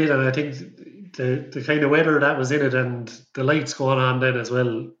 Yeah, it did, and I think the kind of weather that was in it and the lights going on then as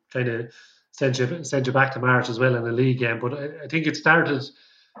well kind of sent you back to March as well in a league game. But I think it started.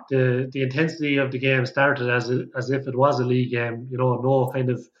 The intensity of the game started as if it was a league game, no kind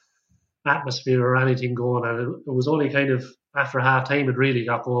of atmosphere or anything going, and it was only kind of after half time it really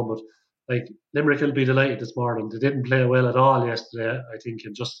got going. But like Limerick will be delighted this morning. They didn't play well at all yesterday, I think,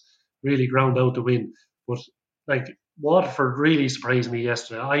 and just really ground out the win. But like Waterford really surprised me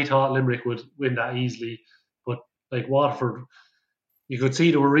yesterday. I thought Limerick would win that easily, but like Waterford, you could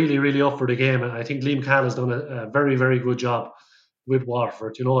see they were really, really up for the game, and I think Liam Cahill has done a very, very good job with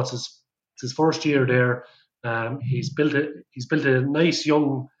Waterford. It's his first year there. He's built a nice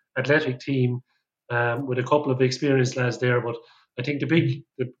young athletic team with a couple of experienced lads there. But I think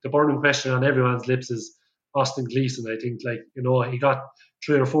the burning question on everyone's lips is Austin Gleeson. I think he got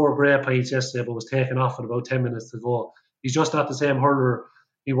 3 or 4 great points yesterday, but was taken off at about 10 minutes to go. He's just not the same hurler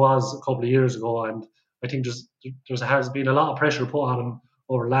he was a couple of years ago, and I think there has been a lot of pressure put on him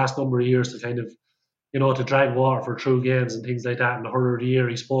over the last number of years to kind of to drag Waterford through games and things like that. And the hurler of the year,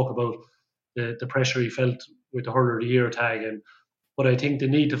 he spoke about the pressure he felt with the hurler of the year tag. But I think they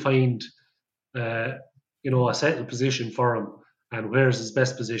need to find, a settled position for him, and where's his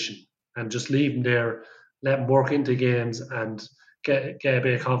best position, and just leave him there, let him work into games, and get a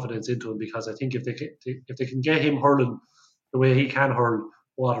bit of confidence into him. Because I think if they can get him hurling the way he can hurl,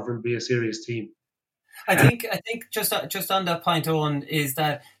 Waterford will be a serious team. I think just on that point, Owen, is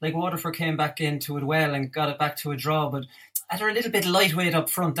that like Waterford came back into it well and got it back to a draw, but they're a little bit lightweight up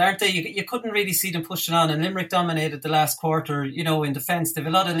front, aren't they? You couldn't really see them pushing on, and Limerick dominated the last quarter, in defence. They have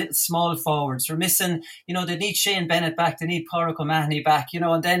a lot of little small forwards. They're missing, they need Shane Bennett back, they need Pádraig O'Mahony back,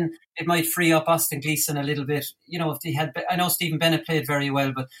 and then it might free up Austin Gleeson a little bit. If they had, I know Stephen Bennett played very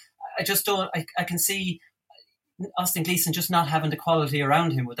well, but I just don't, I can see Austin Gleeson just not having the quality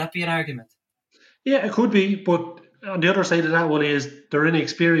around him. Would that be an argument? Yeah, it could be, but on the other side of that one is they're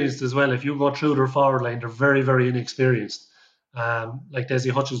inexperienced as well. If you go through their forward line, they're very, very inexperienced. Like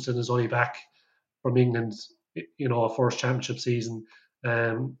Desi Hutchinson is only back from England's, first championship season.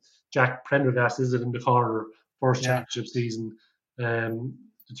 Jack Prendergast is in the corner, first championship season. The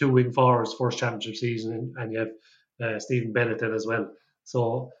 2 wing forwards, first championship season, and you have Stephen Bennett then as well.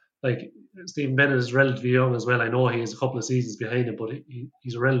 So, like, Stephen Bennett is relatively young as well. I know he is a couple of seasons behind him, but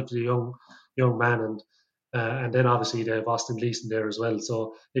he's a relatively young man, and then obviously they have Austin Gleeson there as well.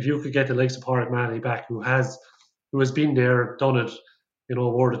 So if you could get the likes of Pádraig O'Mahony back, who has been there, done it,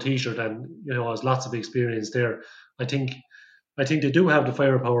 wore the t-shirt, and has lots of experience there, I think they do have the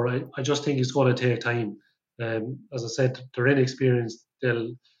firepower. I just think it's going to take time. As I said, they're inexperienced.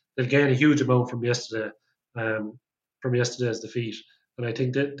 They'll gain a huge amount from yesterday's defeat, and I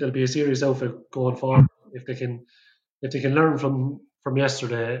think that there'll be a serious outfit going forward if they can learn from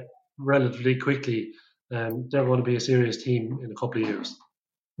yesterday relatively quickly. They're going to be a serious team in a couple of years.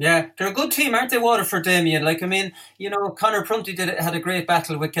 Yeah, they're a good team, aren't they, Waterford, Damien? Like, I mean, you know, Conor Prunty had a great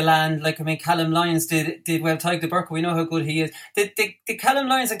battle with Gillan. Like, I mean, Callum Lyons did well. Tyke de Burke, we know how good he is. Did Callum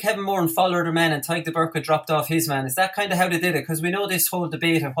Lyons and Kevin Moran follow their men and Tyke de Burke dropped off his man? Is that kind of how they did it? Because we know this whole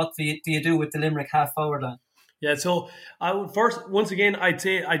debate of what do you do with the Limerick half-forward line. Yeah, so I would first, once again, I'd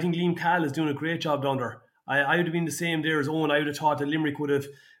say I think Liam Cahill is doing a great job down there. I would have been the same there as Owen. I would have thought that Limerick would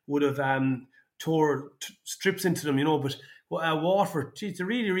have tore strips into them, you know, but Waterford, geez, they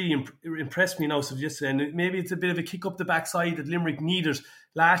really impressed me now. So yesterday, and maybe it's a bit of a kick up the backside that Limerick needed.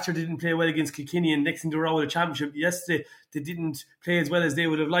 Last year they didn't play well against Kilkenny, and next thing they were out of the championship. Yesterday they didn't play as well as they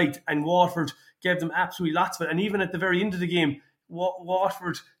would have liked, and Waterford gave them absolutely lots of it. And even at the very end of the game,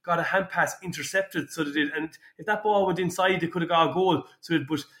 Waterford got a hand pass intercepted, so they did. And if that ball went inside, they could have got a goal.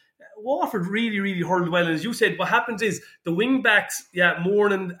 But Waterford really hurled well. And as you said, what happens is the wing backs,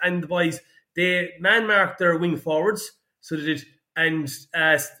 Moran and the boys, they man marked their wing forwards. So they did, and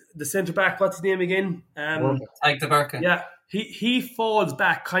the centre back, what's his name again? Tyke de Burke. Yeah, he falls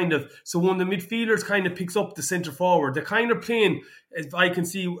back kind of. So when the midfielders kind of picks up the centre forward, they're kind of playing. If I can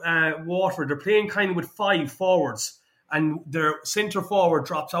see Waterford, they're playing kind of with 5 forwards, and their centre forward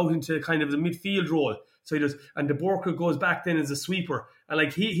drops out into kind of the midfield role. So he does, and de Burke goes back then as a sweeper, and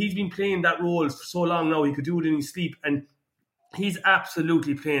like he's been playing that role for so long now, he could do it in his sleep, and he's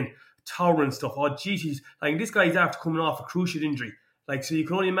absolutely playing towering stuff. Oh, geez, like this guy's after coming off a cruciate injury. Like, so you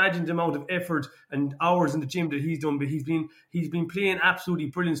can only imagine the amount of effort and hours in the gym that he's done. But he's been playing absolutely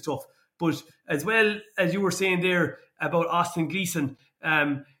brilliant stuff. But as well as you were saying there about Austin Gleeson,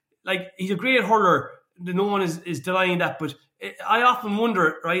 like he's a great hurler. No one is denying that. But I often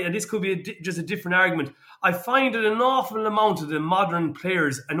wonder, right? And this could be just a different argument. I find that an awful amount of the modern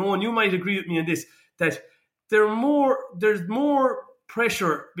players, and Owen, you might agree with me on this, that there's more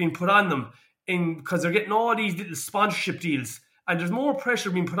pressure being put on them because they're getting all these little sponsorship deals, and there's more pressure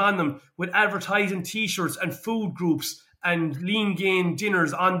being put on them with advertising t-shirts and food groups and lean gain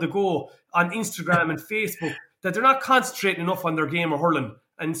dinners on the go on Instagram and Facebook, that they're not concentrating enough on their game of hurling.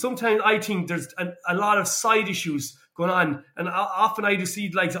 And sometimes I think there's a lot of side issues going on, and often I just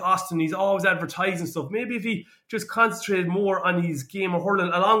see like Austin, he's always advertising stuff. Maybe if he just concentrated more on his game of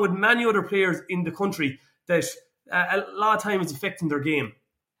hurling along with many other players in the country, that a lot of time it's affecting their game.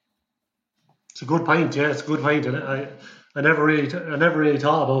 It's a good point, yeah. It's a good point, and I never really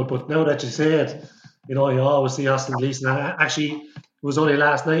thought about it. But now that you say it, you know, you always see Austin Gleeson. Actually, it was only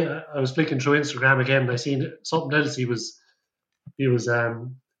last night I was flicking through Instagram again, and I seen something else. He was a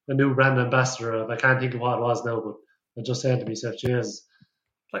new brand ambassador of, I can't think of what it was now, but I just said to myself, "Jeez."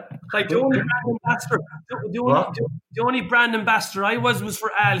 Like the only brand ambassador, the only brand ambassador I was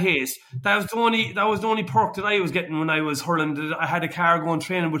for Al Hayes. That was the only perk that I was getting when I was hurling. That I had a car going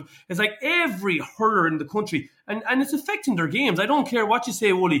training, but it's like every hurler in the country, and it's affecting their games. I don't care what you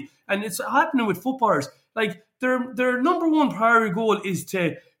say, Wooly, and it's happening with footballers. Like their number one priority goal is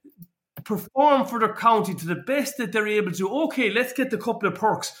to perform for their county to the best that they're able to. Okay, let's get the couple of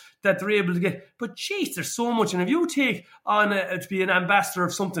perks that they're able to get. But geez, there's so much. And if you take on to be an ambassador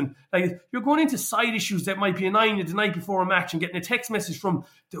of something, like you're going into side issues that might be annoying you the night before a match and getting a text message from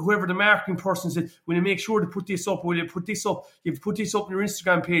whoever the marketing person said, will you make sure to put this up? Will you put this up? You've put this up on your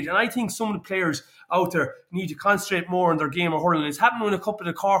Instagram page. And I think some of the players out there need to concentrate more on their game of hurling. It's happening with a couple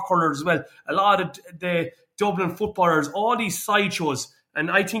of the Cork hurlers as well. A lot of the Dublin footballers, all these sideshows. And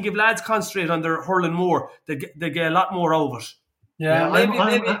I think if lads concentrate on their hurling more, they get a lot more out of it. Yeah, maybe.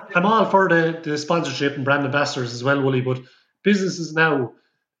 I'm all for the sponsorship and brand ambassadors as well, Wooly, but businesses now,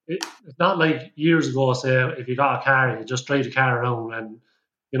 it's not like years ago, say, if you got a car, you just drive the car around and,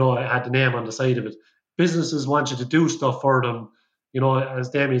 you know, it had the name on the side of it. Businesses want you to do stuff for them. You know, as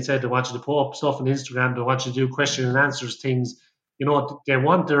Damien said, they want you to put up stuff on Instagram, they want you to do question and answers things. You know, they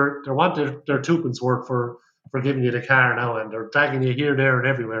want their twopence worth for giving you the car now, and they're dragging you here, there, and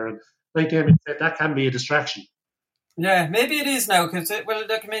everywhere. And like Damien said, that can be a distraction. Yeah, maybe it is now because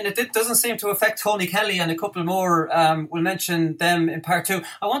it doesn't seem to affect Tony Kelly and a couple more. We'll mention them in part 2.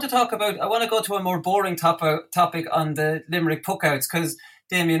 I want to go to a more boring topic on the Limerick puckouts because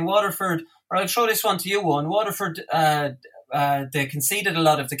Damien, Waterford, or I'll throw this one to you. Waterford, they conceded a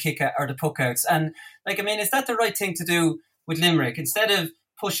lot of the the puckouts, and is that the right thing to do with Limerick instead of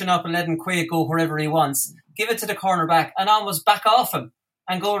pushing up and letting Quaid go wherever he wants? Give it to the cornerback and almost back off him.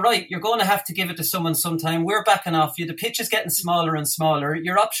 And go, right, you're going to have to give it to someone sometime. We're backing off you. The pitch is getting smaller and smaller.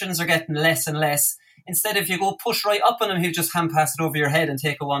 Your options are getting less and less. Instead, if you go push right up on him, he'll just hand pass it over your head and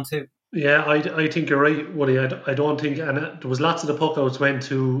take a 1-2. Yeah, I think you're right, Woody. I don't think, and there was lots of the puckouts went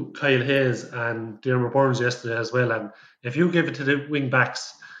to Kyle Hayes and Dermot Burns yesterday as well. And if you give it to the wing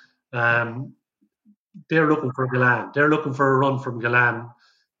backs, they're looking for Gillan. They're looking for a run from Gillan.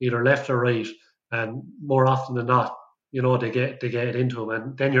 either left or right, and more often than not, they get it into them,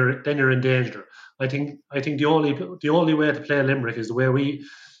 and then you're in danger. I think the only way to play Limerick is the way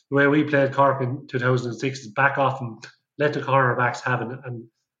we played Cork in 2006, is back off and let the cornerbacks have it, and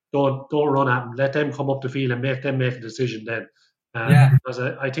don't run at them. Let them come up the field and make a decision then. Because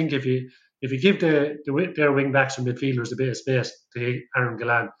I think if you give their wing backs and midfielders a bit of space to Aaron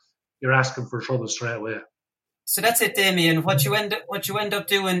Gillan, you're asking for trouble straight away. So that's it, Damien. What you end up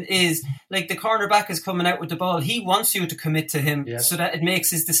doing is, like, the cornerback is coming out with the ball. He wants you to commit to him, so that it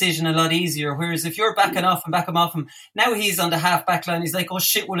makes his decision a lot easier. Whereas if you're backing off him, now he's on the half back line. He's like, oh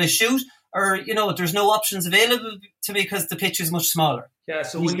shit, will I shoot? Or, there's no options available to me because the pitch is much smaller. Yeah,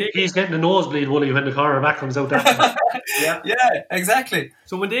 so he's getting a nosebleed, Wooly, when the cornerback comes out that yeah, exactly.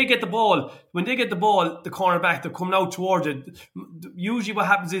 So when they get the ball, the cornerback, they're coming out towards it. Usually what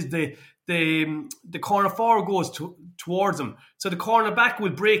happens is the corner forward goes towards him. So the cornerback will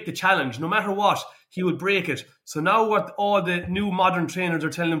break the challenge. No matter what, he will break it. So now what all the new modern trainers are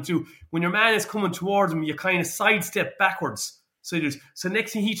telling him to do, when your man is coming towards him, you kind of sidestep backwards. So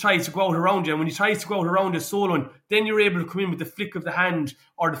next thing he tries to go out around you, and when he tries to go out around his soloing, then you're able to come in with the flick of the hand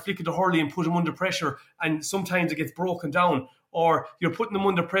or the flick of the hurley and put him under pressure, and sometimes it gets broken down, or you're putting them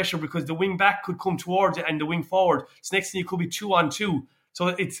under pressure because the wing back could come towards you and the wing forward. So next thing you could be 2-on-2. So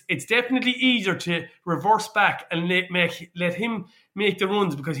it's definitely easier to reverse back and let him make the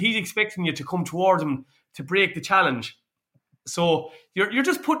runs, because he's expecting you to come towards him to break the challenge. So you're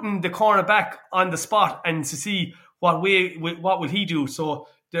just putting the corner back on the spot and to see what will he do. So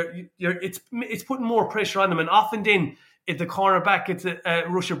it's putting more pressure on them, and often then if the cornerback gets a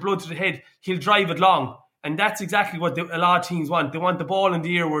rush of blood to the head, he'll drive it long, and that's exactly what a lot of teams want. They want the ball in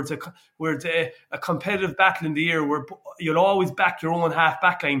the air, where it's a competitive battle in the air, where you'll always back your own half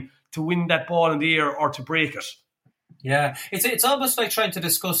back line to win that ball in the air or to break it. Yeah, it's almost like trying to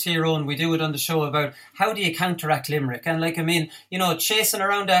discuss here, Owen. We do it on the show about how do you counteract Limerick, and chasing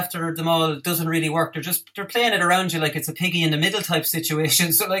around after them all doesn't really work. They're playing it around you like it's a piggy in the middle type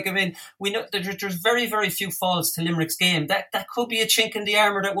situation. So we know that there's very, very few faults to Limerick's game. That could be a chink in the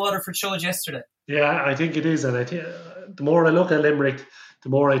armour that Waterford showed yesterday. Yeah, I think it is, and I think the more I look at Limerick, the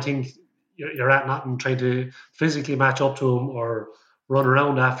more I think you're at nothing trying to physically match up to them or run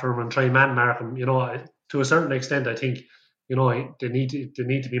around after him and try man mark him. To a certain extent, I think they need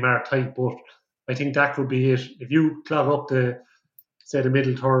to be marked tight, but I think that could be it. If you clog up the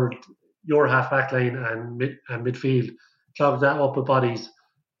middle third, your half back line and midfield, clog that up with bodies,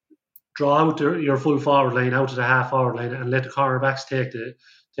 draw out your full forward line out to the half forward line, and let the cornerbacks take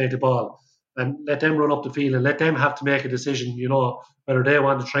the ball and let them run up the field and let them have to make a decision. Whether they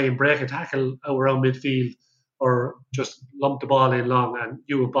want to try and break a tackle out around midfield or just lump the ball in long, and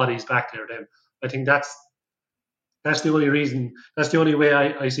you have bodies back there. Then I think that's the only reason. That's the only way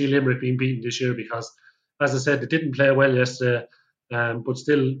I see Limerick being beaten this year, because, as I said, they didn't play well yesterday, but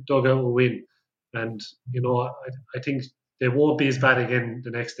still dug out a win. And I think they won't be as bad again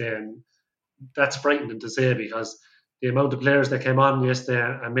the next day, and that's frightening to say, because the amount of players that came on yesterday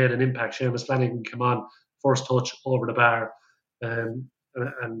and made an impact. Seamus Flanagan came on, first touch over the bar, and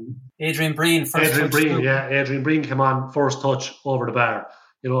Adrian Breen came on, first touch over the bar.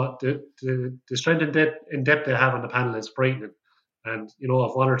 The strength and depth they have on the panel is frightening. And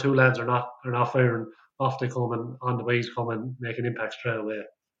if one or two lads are not firing, off they come, and on the ways come and make an impact straight away.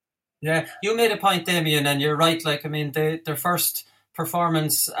 Yeah, you made a point, Damien, and you're right. Their first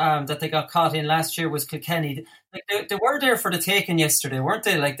performance that they got caught in last year was Kilkenny. They were there for the taking yesterday, weren't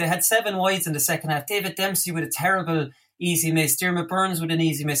they? They had 7 wides in the second half. David Dempsey with a terrible easy miss, Dermot Burns with an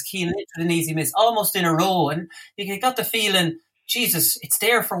easy miss, Keane Lynch with an easy miss, almost in a row. And you got the feeling, Jesus, it's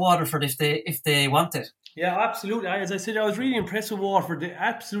there for Waterford if they want it. Yeah, absolutely. As I said, I was really impressed with Waterford. They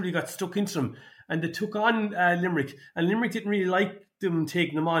absolutely got stuck into them, and they took on Limerick, and Limerick didn't really like them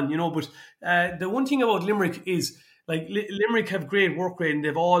taking them on, But the one thing about Limerick is, Limerick have great work rate, and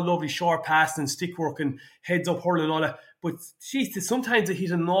they've all lovely short pass and stick work and heads up hurling and all that. But sometimes they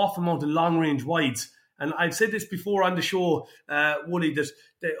hit an awful amount of long range wides. And I've said this before on the show, Wooly, that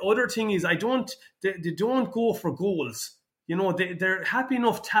the other thing is they don't go for goals. They're happy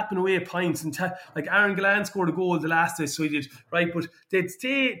enough tapping away points, and Aaron Gillan scored a goal the last day, so he did, right? But they'd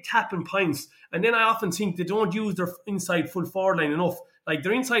stay tapping points, and then I often think they don't use their inside full forward line enough.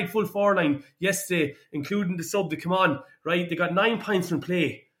 Their inside full forward line yesterday, including the sub that come on, right? They got 9 points from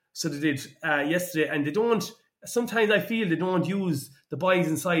play, so they did yesterday, and they don't. Sometimes I feel they don't use the boys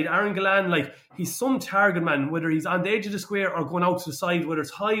inside. Aaron Gillan, he's some target man, whether he's on the edge of the square or going out to the side, whether it's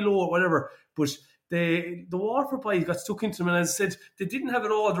high, low, or whatever. But the Waterford boys got stuck into them, and as I said, they didn't have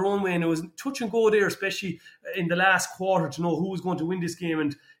it all their own way, and it was touch and go there, especially in the last quarter, to know who was going to win this game.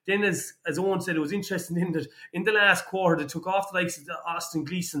 And then as Owen said, it was interesting in that in the last quarter they took off the likes of Austin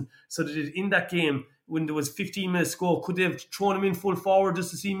Gleeson, so that in that game when there was 15 minutes to go, could they have thrown him in full forward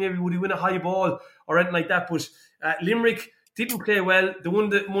just to see maybe would he win a high ball or anything like that. But Limerick didn't play well. They won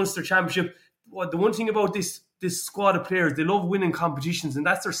the Munster Championship. The one thing about this squad of players, they love winning competitions, and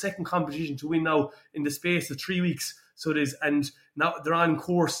that's their second competition to win now in the space of 3 weeks. So it is, and now they're on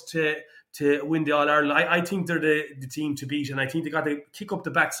course to win the All-Ireland. I think they're the team to beat, and I think they got to kick up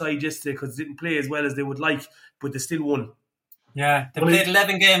the backside yesterday because they didn't play as well as they would like, but they still won. Yeah, they played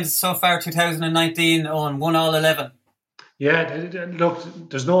 11 games so far 2019 and won all 11. Yeah, look,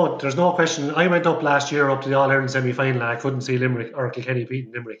 there's no question. I went up last year up to the All-Ireland semi-final and I couldn't see Limerick or Kilkenny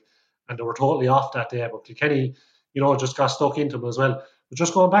beating Limerick, and they were totally off that day. But Kilkenny, just got stuck into them as well. But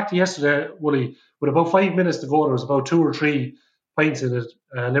just going back to yesterday, Wooly, with about 5 minutes to go, there was about 2 or 3 points in it.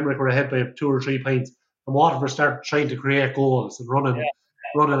 Limerick were ahead by 2 or 3 points, and Waterford started trying to create goals and running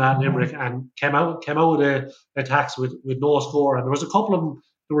at Limerick, and came out of the attacks with no score. And there was a couple of them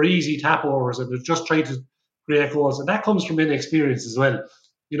that were easy tap overs, and they just tried to create goals, and that comes from inexperience as well.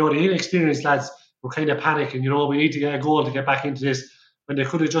 The inexperienced lads were kind of panicking. We need to get a goal to get back into this, when they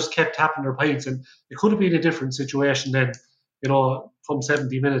could have just kept tapping their points, and it could have been a different situation then. From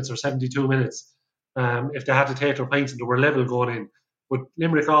 70 minutes or 72 minutes, if they had to take their points and they were level going in. But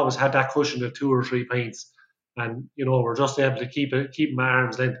Limerick always had that cushion of 2 or 3 points, and we're just able to keep them at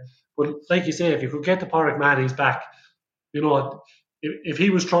arm's length. But like you say, if you could get the Pádraig Mahony's back, if he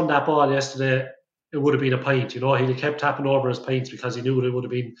was throwing that ball yesterday, it would have been a point. He'd have kept tapping over his points because he knew there would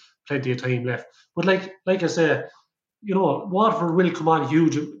have been plenty of time left. But like I say, Waterford will come on a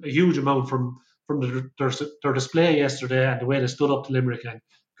huge amount from their display yesterday and the way they stood up to Limerick and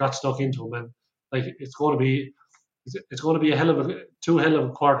got stuck into them. And it's going to be two hell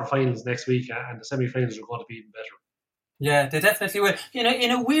of quarterfinals next week, and the semi-finals are going to be even better. Yeah, they definitely will.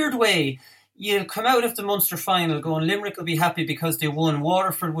 In a weird way, you'll come out of the Munster final going, Limerick will be happy because they won.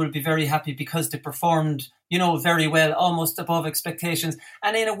 Waterford will be very happy because they performed, very well, almost above expectations.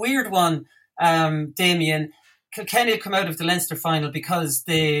 And in a weird one, Damien, Kilkenny will come out of the Leinster final because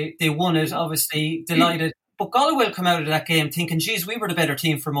they won it, obviously, delighted. But Galway will come out of that game thinking, geez, we were the better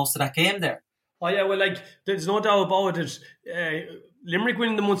team for most of that game there. Oh, yeah, well, there's no doubt about it. Limerick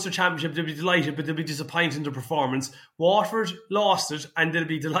winning the Munster Championship, they'll be delighted, but they'll be disappointed in their performance. Waterford lost it, and they'll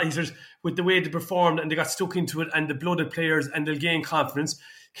be delighted with the way they performed, and they got stuck into it, and the blooded players, and they'll gain confidence.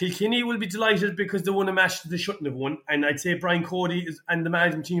 Kilkenny will be delighted because they won a match that they shouldn't have won, and I'd say Brian Cody and the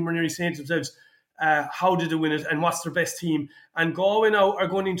management team are nearly saying to themselves, how did they win it, and what's their best team? And Galway now are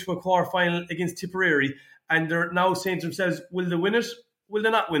going into a quarter-final against Tipperary, and they're now saying to themselves, will they win it? Will they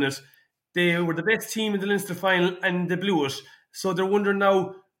not win it? They were the best team in the Leinster final, and they blew it. So they're wondering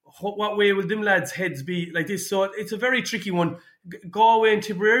now, what way will them lads' heads be like this? So it's a very tricky one. Galway and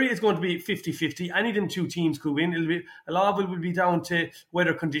Tipperary is going to be 50-50. Any of them two teams could win. A lot of it will be down to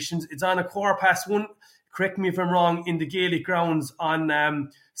weather conditions. It's on a 1:15. Correct me if I'm wrong, in the Gaelic grounds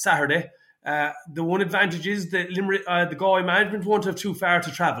on Saturday. The one advantage is that the Galway management won't have too far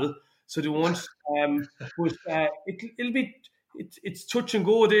to travel, so they won't. But it'll be. It's touch and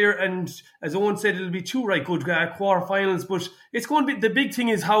go there, and as Owen said, it'll be 2 right good quarterfinals. But it's going to be, the big thing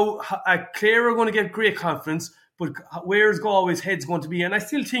is how Clare are going to get great confidence, but where's Galway's head's going to be? And I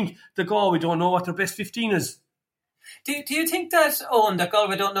still think that Galway don't know what their best 15 is. Do you think that, Owen, that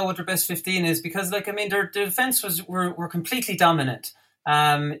Galway don't know what their best 15 is? Because their defence were completely dominant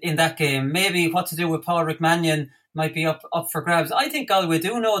in that game. Maybe what to do with Pádraig Mahony might be up for grabs. I think Galway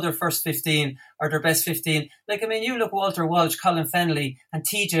do know their first 15 or their best 15. You look Walter Walsh, Colin Fennelly and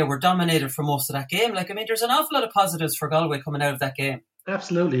TJ were dominated for most of that game. There's an awful lot of positives for Galway coming out of that game.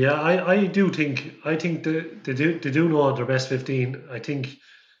 Absolutely, yeah. I think they do know their best 15. I think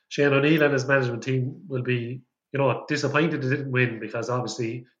Shane O'Neill and his management team will be, disappointed they didn't win, because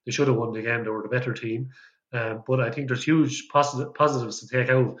obviously they should have won the game. They were the better team. But I think there's huge positives to take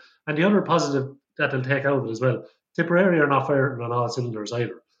out. And the other positive that they'll take out of it as well, Tipperary are not firing on all cylinders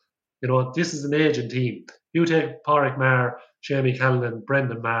either. This is an aging team. You take Pádraig Maher, Jamie Callan,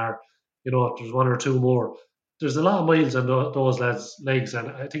 Brendan Maher, there's 1 or 2 more. There's a lot of miles on those lads' legs, and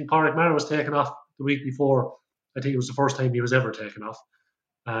I think Pádraig Maher was taken off the week before. I think it was the first time he was ever taken off.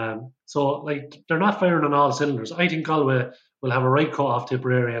 So they're not firing on all cylinders. I think Galway will have a right cut off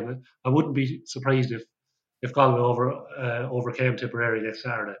Tipperary, and I wouldn't be surprised if Galway overcame Tipperary next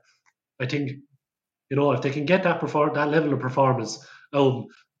Saturday. I think, if they can get that level of performance out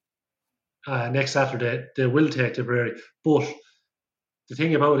next Saturday, they will take Tipperary. But the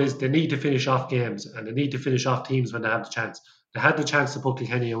thing about it is they need to finish off games, and they need to finish off teams when they have the chance. They had the chance to put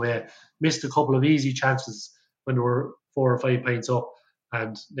Kilkenny away, missed a couple of easy chances when they were 4 or 5 points up,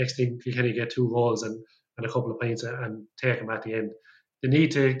 and next thing Kilkenny get 2 goals and a couple of points and take them at the end. They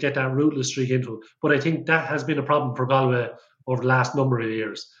need to get that ruthless streak into it. But I think that has been a problem for Galway over the last number of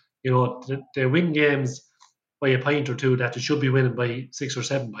years. They win games by a point or two that they should be winning by 6 or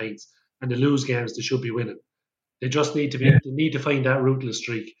 7 points, and they lose games they should be winning. They just need to they need to find that ruthless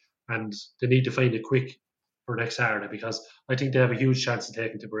streak, and they need to find it quick for next Saturday, because I think they have a huge chance of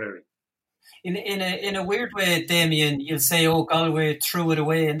taking Tipperary. In a weird way, Damien, you'll say, oh, Galway threw it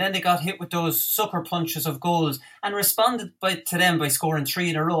away, and then they got hit with those sucker punches of goals and responded to them by scoring 3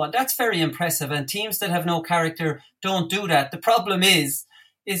 in a row. And that's very impressive. And teams that have no character don't do that. The problem is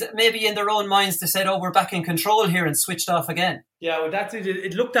maybe in their own minds they said, oh, we're back in control here, and switched off again. Yeah, well, that's it.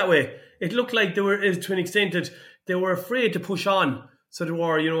 It looked that way. It looked like they were, to an extent, that they were afraid to push on. So they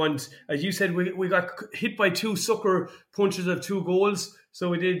were, and as you said, we got hit by 2 sucker punches of 2 goals. So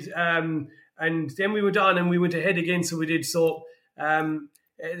we did, and then we went on and we went ahead again. So we did. So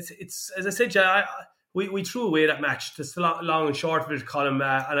it's as I said, we threw away that match. That's the long and short of it, Colin.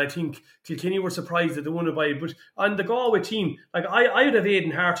 And I think Kilkenny were surprised that they won it by. But on the Galway team, like I would have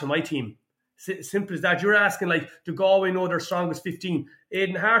Aidan Hart on my team. Simple as that. You're asking, like, do Galway know their strongest 15?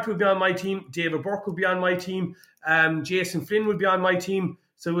 Aidan Hart would be on my team. David Burke would be on my team. Jason Flynn would be on my team.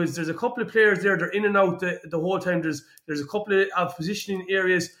 So there's a couple of players there. They're in and out the whole time. There's a couple of positioning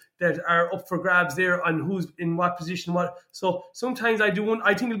areas that are up for grabs there on who's in what position. So sometimes I think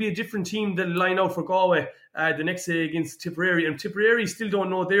it'll be a different team that'll line out for Galway the next day against Tipperary. And Tipperary still don't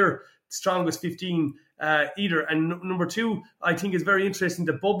know their strongest 15 either. And number 2, I think it's very interesting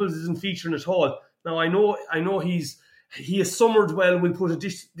that Bubbles isn't featuring at all. Now I know he has summered well. We'll put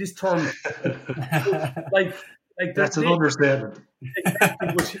it this term. like that's an understatement.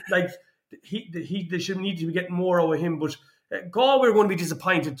 Exactly, but like they should need to be getting more out of him. But Galway are going to be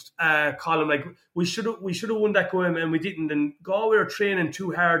disappointed, Colin. Like we should have won that game and we didn't. And Galway are training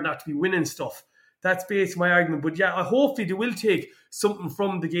too hard not to be winning stuff. That's basically my argument. But yeah, hopefully they will take something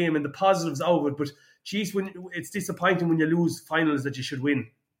from the game and the positives out of it. But geez, it's disappointing when you lose finals that you should win.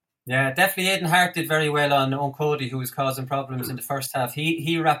 Yeah, definitely. Aidan Hart did very well on Cody, who was causing problems in the first half.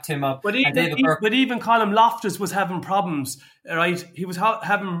 He wrapped him up. But even Colin Loftus was having problems, right? He was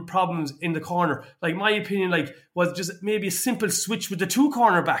having problems in the corner. Like, my opinion, was just maybe a simple switch with the 2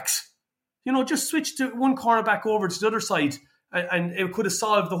 cornerbacks. Just switch to one cornerback over to the other side, and it could have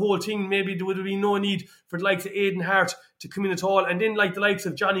solved the whole thing. Maybe there would have been no need for the likes of Aidan Hart to come in at all. And then the likes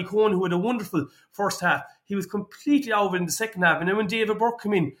of Johnny Cohen, who had a wonderful first half, he was completely out of it in the second half. And then when David Burke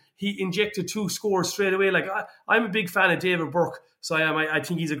came in, he injected 2 scores straight away. I'm a big fan of David Burke, so I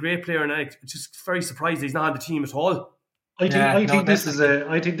think he's a great player, and I'm just very surprised he's not on the team at all. I think this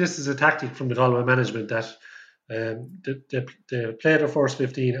is a tactic from the Galway management that they play their first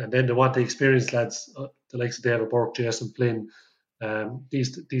 15, and then they want the experienced lads, the likes of David Burke, Jason Flynn,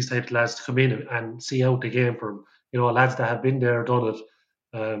 these type of lads to come in and see out the game for them. Lads that have been there, done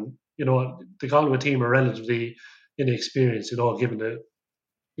it. The Galway team are relatively inexperienced. Given the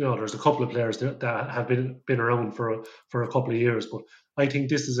there's a couple of players that have been around for a couple of years, but I think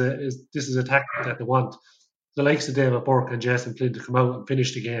this is a tactic that they want the likes of David Burke and Jason Flynn to come out and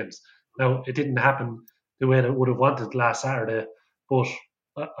finish the games. Now, it didn't happen the way they would have wanted last Saturday, but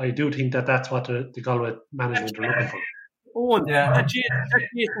I do think that's what the Galway management are looking for. Oh, yeah.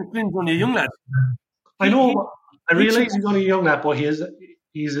 Jason Flynn's only a young lad. I know. I realise he's only a young lad, but he's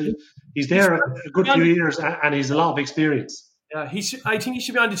there a good few years and he's a lot of experience. Yeah, I think he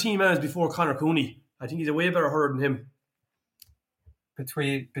should be on the team as before Conor Cooney. I think he's a way better hurler than him.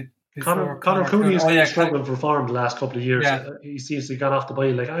 Conor Cooney has been struggling for form the last couple of years. Yeah. He seems to have gone off the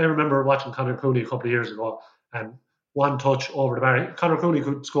boil. I remember watching Conor Cooney a couple of years ago, and one touch over the bar. Conor Cooney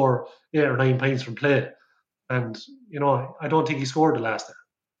could score 8 or 9 points from play, and I don't think he scored the last day.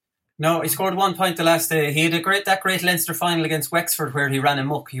 No, he scored 1 point the last day. He had that great Leinster final against Wexford where he ran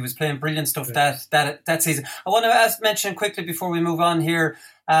amok. He was playing brilliant stuff that season. I want to mention quickly before we move on here,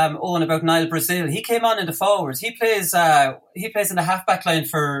 Owen, about Niall Brazil. He came on in the forwards. He plays in the half-back line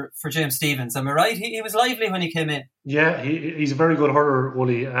for James Stephens. Am I right? He was lively when he came in. Yeah, he's a very good hurler,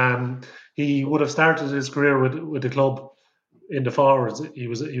 Wooly. He would have started his career with the club in the forwards. He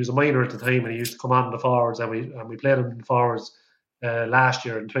was a minor at the time, and he used to come on in the forwards, and we played him in the forwards last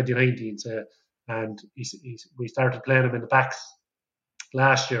year in 2019, and we started playing him in the backs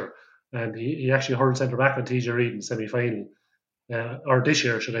last year, and he actually hurled centre back on TJ Reid in semi-final, or this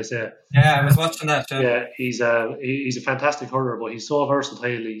year, should I say? Yeah, I was watching that. Yeah, he's a fantastic hurler, but he's so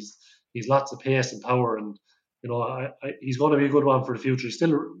versatile. He's lots of pace and power, and he's going to be a good one for the future. He's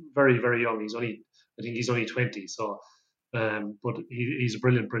still very, very young. I think he's only 20, so but he's a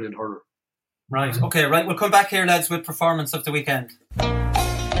brilliant hurler. Right, okay, right. We'll come back here, lads, with performance of the weekend.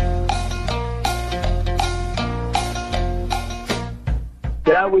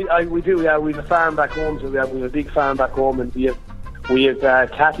 Yeah, we do. Yeah, we have a farm back home, so we have a big farm back home, and we have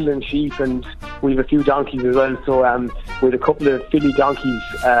cattle and sheep, and we have a few donkeys as well. So we had a couple of filly donkeys.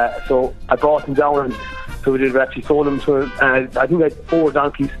 So I brought them down, and so we actually sold them to. I think we had 4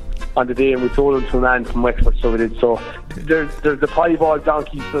 donkeys on the day, and we sold them to a man from Wexford. So we did. So there's the piebald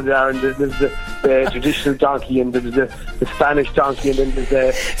donkeys, so there, and there's the traditional donkey, and there's the Spanish donkey, and then there's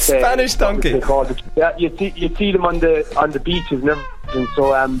the Spanish donkey. They call it. Yeah, you see them on the beaches and everything. And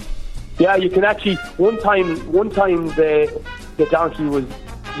so yeah, you can actually one time the donkey was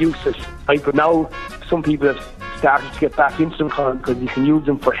useless, right? But now some people have started to get back into them because you can use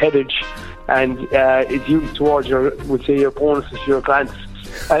them for headage, and it's used towards your bonuses, your grants.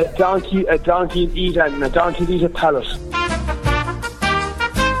 A donkey eat and a donkey eat a pallet.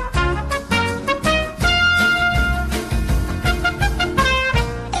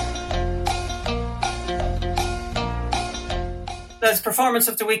 That's performance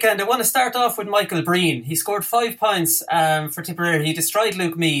of the weekend. I want to start off with Michael Breen. He scored 5 points for Tipperary. He destroyed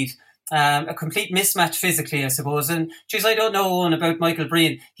Luke Meade. A complete mismatch physically, I suppose. And geez, I don't know one about Michael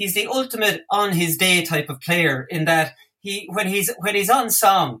Breen. He's the ultimate on his day type of player in that when he's on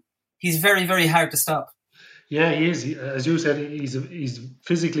song, he's very, very hard to stop. Yeah, he is. As you said, he's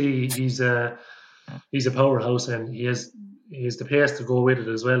physically he's a powerhouse, and he has the pace to go with it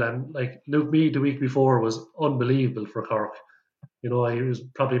as well. And like Luke Meade the week before was unbelievable for Cork. You know, he was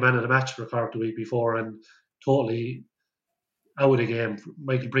probably man of the match for Cork the week before, and totally out of the game.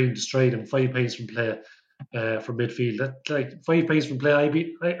 Michael Breen destroyed him. 5 points from play from midfield. That, like 5 points from play.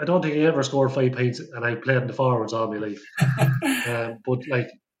 I don't think I ever scored 5 points, and I played in the forwards all my life. But like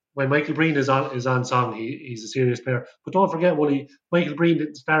when Michael Breen is on song, he's a serious player. But don't forget, Wooly, Michael Breen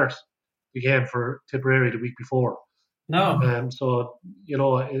didn't start the game for Tipperary the week before. No. So you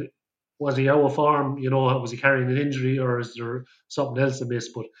know. Was he out of form? You know, was he carrying an injury, or is there something else amiss?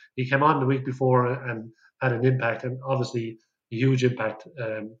 But he came on the week before and had an impact, and obviously a huge impact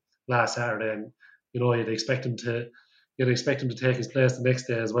last Saturday. And you know, you'd expect him to take his place the next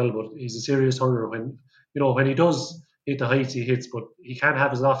day as well. But he's a serious hurler when he does hit the heights he hits, but he can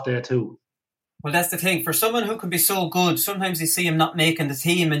have his off day too. Well, that's the thing. For someone who can be so good, sometimes you see him not making the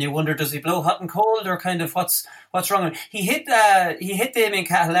team, and you wonder, does he blow hot and cold, or kind of what's wrong with him? He hit Damien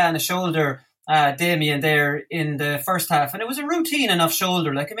Cahalan on the shoulder, Damien there in the first half, and it was a routine enough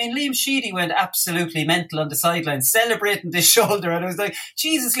shoulder. Like, I mean, Liam Sheedy went absolutely mental on the sideline celebrating this shoulder, and I was like,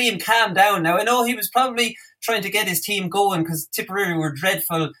 Jesus, Liam, calm down now. I know he was probably trying to get his team going because Tipperary were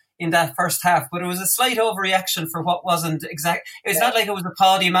dreadful in that first half, but it was a slight overreaction for what wasn't exact. It's not like it was a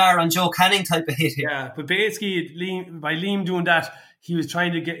Paddy Marr on Joe Canning type of hit here. Yeah, but basically, by Liam doing that, he was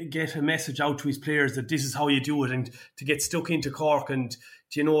trying to get a message out to his players that this is how you do it, and to get stuck into Cork, and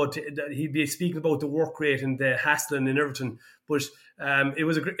he'd be speaking about the work rate and the hassling and everything. But it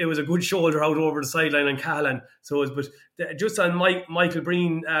was a good shoulder out over the sideline on Cahalan. But just on Michael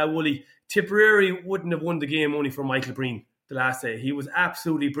Breen, Wooly, Tipperary wouldn't have won the game only for Michael Breen. The last day, he was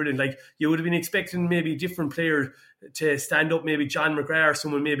absolutely brilliant. Like, you would have been expecting maybe a different player to stand up, maybe John McGrath or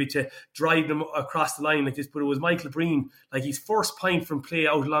someone maybe to drive them across the line like this, but it was Michael Breen. Like, his first point from play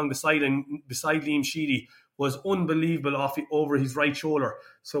out along the sideline beside Liam Sheedy was unbelievable over his right shoulder.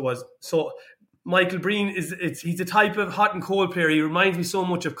 So Michael Breen he's a type of hot and cold player. He reminds me so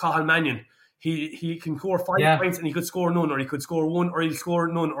much of Cathal Mannion. He can score 5 points and he could score none, or he could score one, or he'll score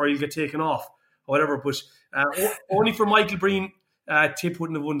none, or he'll get taken off, or whatever. But only for Michael Breen, Tip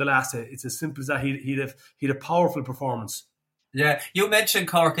wouldn't have won the last day. It's as simple as that. He'd a powerful performance. Yeah, you mentioned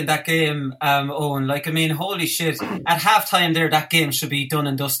Cork in that game, Owen. Like, I mean, holy shit. At half-time there, that game should be done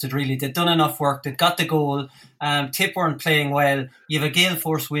and dusted, really. They'd done enough work. They'd got the goal. Tip weren't playing well. You have a gale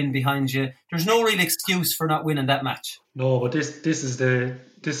force win behind you. There's no real excuse for not winning that match. No, but this is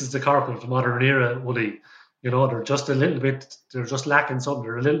the Cork of the modern era, Woody. You know, they're just lacking something.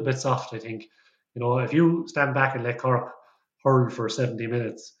 They're a little bit soft, I think. You know, if you stand back and let Cork hurl for 70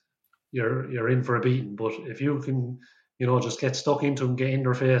 minutes, you're in for a beating. But if you can, you know, just get stuck into them, get in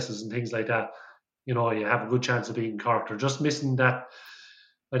their faces and things like that, you know, you have a good chance of beating Cork. They're just missing that,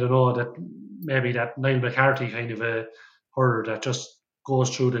 I don't know, that maybe that Niall McCarthy kind of a hurler that just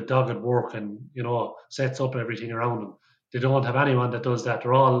goes through the dogged work and, you know, sets up everything around them. They don't have anyone that does that.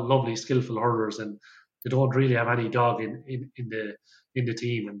 They're all lovely, skillful hurlers, and they don't really have any dog in the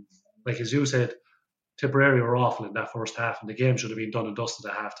team. And like as you said, Tipperary were awful in that first half, and the game should have been done and dusted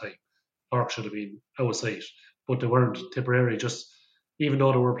at half time. Cork should have been out of sight, but they weren't. Tipperary just, even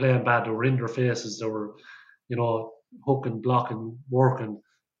though they were playing bad, they were in their faces. They were, you know, hooking, blocking, working.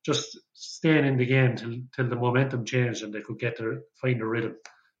 just staying in the game till the momentum changed and they could find their rhythm.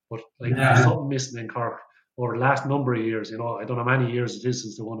 But there's something missing in Cork over the last number of years. I don't know how many years it is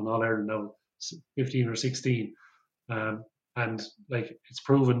since they won in All Ireland now, 15 or 16. And it's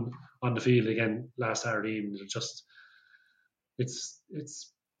proven on the field again last Saturday evening.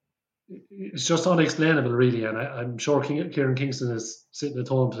 It's just unexplainable, really. And I'm sure Kieran Kingston is sitting at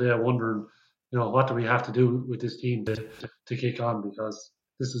home today wondering, what do we have to do with this team to kick on, because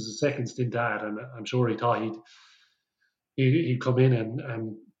this is the second stint at, and I'm sure he thought he'd come in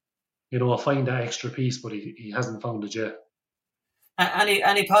and find that extra piece, but he hasn't found it yet.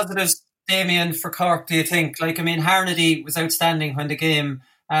 Any positives, Damien, for Cork, do you think? Harnedy was outstanding when the game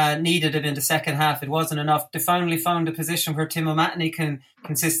needed him in the second half. It wasn't enough. They finally found a position where Tim O'Mahony can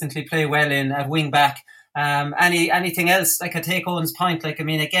consistently play well in at wing back. Anything else? I take Owen's point.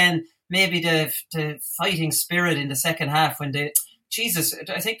 Again, maybe the fighting spirit in the second half when I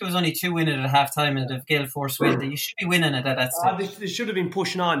think there was only 2 winning at half time and the Gale Force win. You should be winning it at that stage. They should have been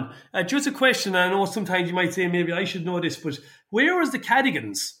pushing on. Just a question, I know sometimes you might say maybe I should know this, but where was the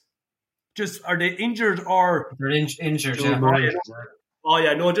Cadigans? Are they injured or? They're injured, yeah. Oh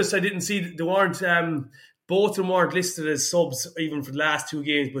yeah, no, I didn't see, they weren't, both of them weren't listed as subs even for the last 2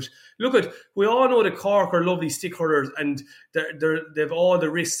 games. But look, we all know that Cork are lovely stick hurlers and they've all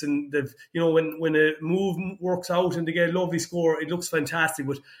the risks, and they've, when a move works out and they get a lovely score, it looks fantastic.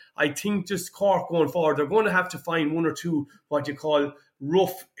 But I think just Cork going forward, they're going to have to find 1 or 2 what you call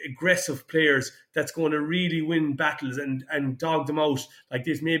rough, aggressive players that's going to really win battles and dog them out like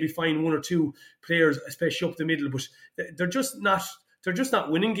this. Maybe find 1 or 2 players, especially up the middle, but they're just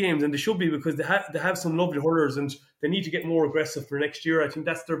not winning games, and they should be, because they have some lovely hurlers and they need to get more aggressive for next year. I think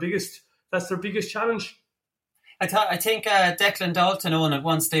that's their biggest challenge. I think Declan Dalton at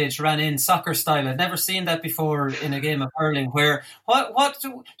one stage ran in soccer style. I'd never seen that before in a game of hurling, where there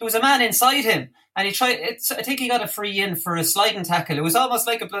was a man inside him and he tried. I think he got a free in for a sliding tackle. It was almost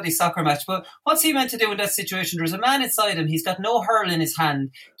like a bloody soccer match. But what's he meant to do in that situation? There's a man inside him. He's got no hurl in his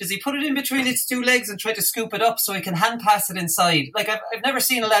hand. Does he put it in between his 2 legs and try to scoop it up so he can hand pass it inside? I've never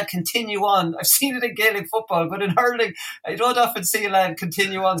seen a lad continue on. I've seen it in Gaelic football, but in hurling, I don't often see a lad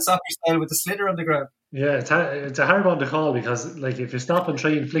continue on soccer style with the sliotar on the ground. Yeah, it's a hard one to call, because if you stop and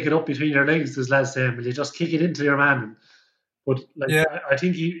try and flick it up between your legs, as lads say, will you just kick it into your man? But I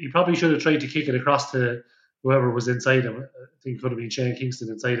think he probably should have tried to kick it across to whoever was inside him. I think it could have been Shane Kingston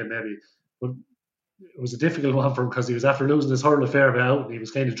inside him maybe. But it was a difficult one for him, because he was after losing his hurl a fair bit out and he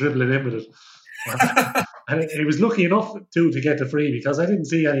was kind of dribbling in with it. And he was lucky enough to get the free, because I didn't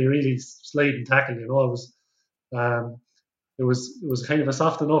see any really sliding tackle. It was kind of a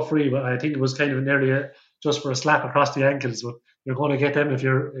soft enough free, but I think it was kind of nearly just for a slap across the ankles. But you're going to get them if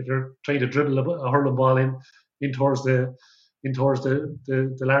you're trying to dribble a hurling ball in towards the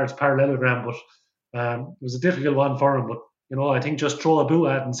large parallelogram. But it was a difficult one for him. But I think just throw a boot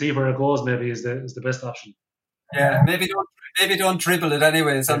at and see where it goes. Maybe is the best option. Yeah, maybe don't dribble it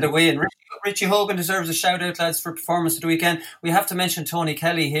anyways on the way in. Richie Hogan deserves a shout out, lads, for performance of the weekend. We have to mention Tony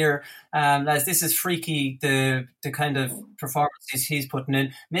Kelly here, lads. This is freaky, the kind of performances he's putting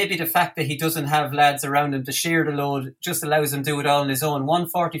in. Maybe the fact that he doesn't have lads around him to share the load just allows him to do it all on his own.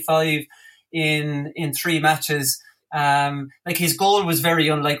 145 in 3 matches. His goal was very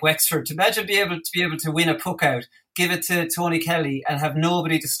unlike Wexford. To imagine be able to win a puck out, give it to Tony Kelly and have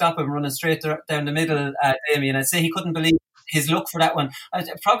nobody to stop him running straight down the middle, Damien. I'd say he couldn't believe his luck for that one.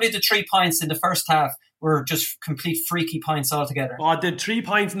 Probably the 3 points in the first half were just complete freaky points altogether. The 3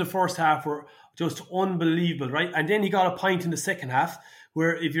 points in the first half were just unbelievable, right? And then he got a point in the second half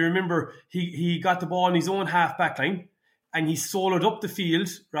where, if you remember, he got the ball in his own half back line and he soloed up the field,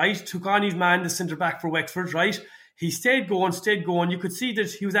 right? Took on his man, the centre back for Wexford, right? He stayed going. You could see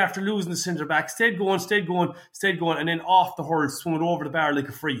that he was after losing the centre back. Stayed going, and then off the hurl, swung it over the bar like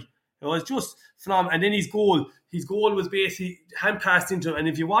a free. It was just phenomenal. And then his goal was basically hand passed into him. And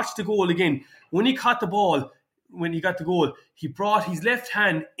if you watch the goal again, when he got the goal, he brought his left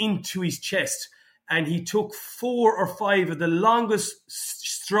hand into his chest and he took 4 or 5 of the longest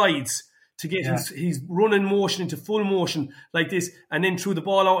strides to get his running motion into full motion like this, and then threw the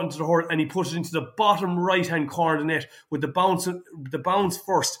ball out into the hurl, and he put it into the bottom right-hand corner of the net with the bounce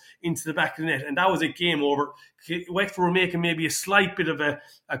first into the back of the net, and that was a game over. Wexford were making maybe a slight bit of a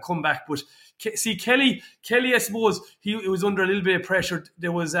comeback, but see, Kelly, I suppose, he was under a little bit of pressure.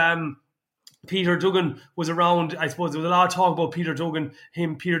 There was Peter Duggan was around. I suppose there was a lot of talk about Peter Duggan.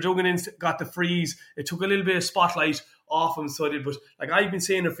 Peter Duggan got the freeze. It took a little bit of spotlight off him, so I did. But like I've been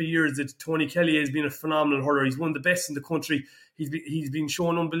saying it for years that Tony Kelly has been a phenomenal hurler. He's one of the best in the country. He's been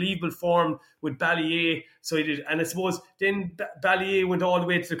showing unbelievable form with Ballier, so he did. And I suppose then Ballier went all the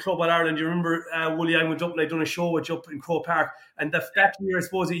way to the Club of Ireland. You remember, Wooly, I went up and I done a show with you up in Croke Park, and that year I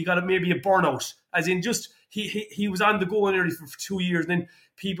suppose he got maybe a burnout, as in just he was on the go nearly for 2 years, and then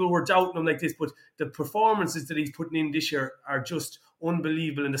people were doubting him like this. But the performances that he's putting in this year are just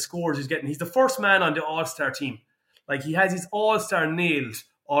unbelievable, and the scores he's getting. He's the first man on the All-Star team. Like, he has his All-Star nailed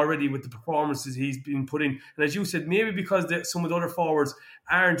already with the performances he's been putting. And as you said, maybe because some of the other forwards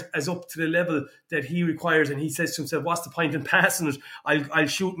aren't as up to the level that he requires, and he says to himself, what's the point in passing it? I'll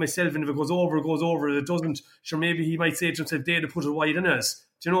shoot myself, and if it goes over, it goes over. If it doesn't, sure, maybe he might say to himself, they'd have put it wide in us.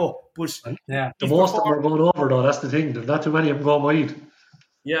 Do you know? But yeah, the most of them are going over, though. That's the thing. There's not too many of them going wide.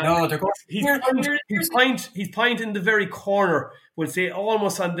 Yeah, no, he's pointing the very corner, we'll say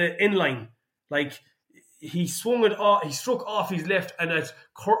almost on the inline. Like, he swung it off, he struck off his left, and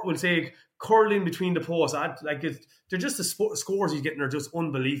we'll say curling between the posts. They're just the scores he's getting are just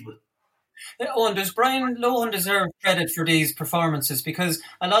unbelievable. And does Brian Lohan deserve credit for these performances? Because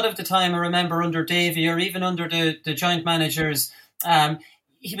a lot of the time, I remember under Davy or even under the joint managers,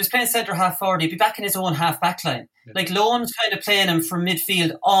 he was playing centre half forward. He'd be back in his own half back line. Yeah. Like, Lohan's kind of playing him from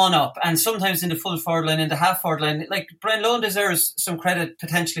midfield on up, and sometimes in the full forward line, in the half forward line. Like, Brian Lohan deserves some credit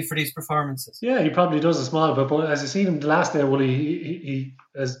potentially for these performances. Yeah, he probably does a small bit, but as I seen him the last day, he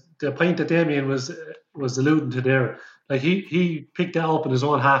as the point that Damien was alluding to there, like he picked that up in his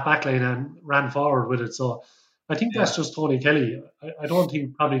own half back line and ran forward with it. So I think that's just Tony Kelly. I don't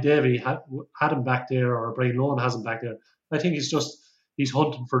think probably Davy had him back there, or Brian Lohan has him back there. I think he's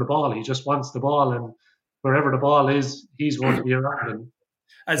hunting for the ball. He just wants the ball, and wherever the ball is, he's going to be around. And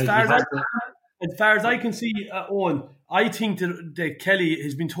as far as I can see, Owen, I think that Kelly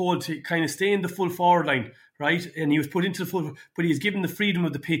has been told to kind of stay in the full forward line, right? And he was put into the full, but he's given the freedom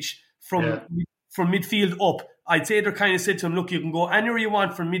of the pitch from midfield up. I'd say they're kind of said to him, look, you can go anywhere you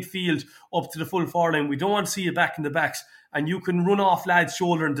want from midfield up to the full forward line. We don't want to see you back in the backs. And you can run off lads'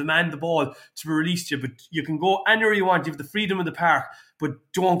 shoulder and demand the ball to be released to you. But you can go anywhere you want. You have the freedom of the park, but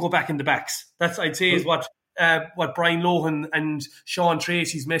don't go back in the backs. That's, I'd say, is what Brian Lohan and Sean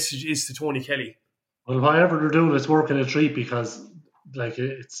Tracy's message is to Tony Kelly. Well, whatever they're doing, it's working a treat, because like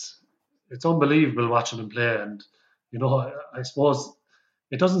it's unbelievable watching them play. And, you know, I suppose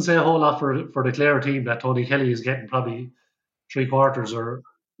it doesn't say a whole lot for the Clare team that Tony Kelly is getting probably three quarters of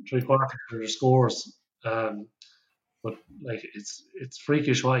their scores. But like it's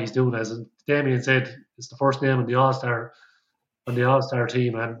freakish what he's doing. As Damien said, it's the first name on the All-Star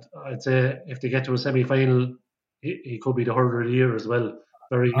team, and I'd say if they get to a semi-final, he could be the hurler of the year as well.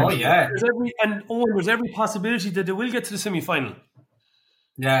 Very good. Oh yeah, there's every possibility that they will get to the semi-final.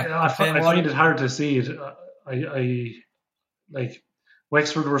 Yeah, I find it hard to see it. I like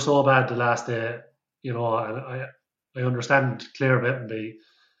Wexford were so bad the last day, you know, and I understand Clare betting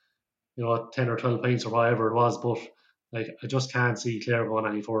the 10 or 12 points or whatever it was, but like, I just can't see Clare going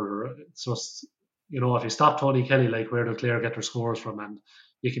any further. It's just, you know, if you stop Tony Kelly, like, where do Clare get their scores from? And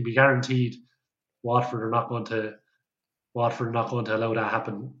you can be guaranteed Watford are not going to allow that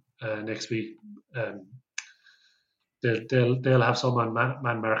happen next week. They'll have someone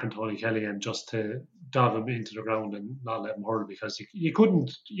man marking Tony Kelly and just to dog him into the ground and not let him hurl, because you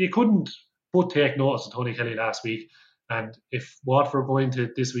couldn't take notice of Tony Kelly last week. And if Watford go into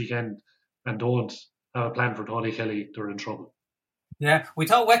this weekend and don't have a plan for Tony Kelly, they're in trouble. Yeah, we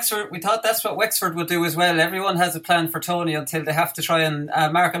thought that's what Wexford would do as well. Everyone has a plan for Tony until they have to try and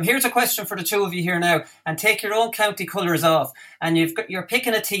mark him. Here's a question for the two of you here now, and take your own county colours off. And you're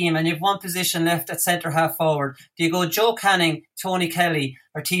picking a team, and you've one position left at centre half forward. Do you go Joe Canning, Tony Kelly,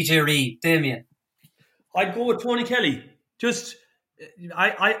 or TJ Reid? Damien? I'd go with Tony Kelly. Just,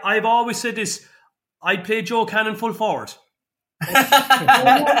 I've always said this. I'd play Joe Canning full forward.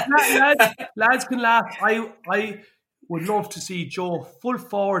 lads can laugh. I would love to see Joe full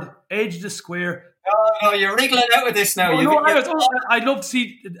forward, edge of the square. Oh, you're wriggling out with this now. I'd love to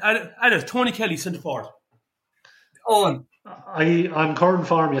see Tony Kelly centre forward. Owen? On current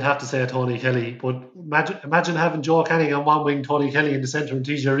form, you'd have to say Tony Kelly, but imagine having Joe Canning on one wing, Tony Kelly in the centre, and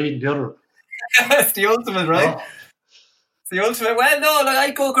TJ Reid in the other. That's the ultimate, right? Oh. The ultimate. Well, no, like,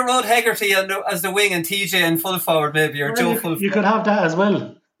 I'd go Rod Hegarty as the wing and TJ in full forward, maybe, or Joe full forward. You could have that as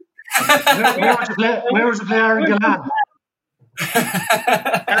well. Where would you play Aaron Gillan?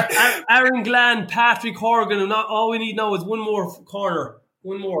 Aaron Glenn, Patrick Horgan, and all we need now is one more corner.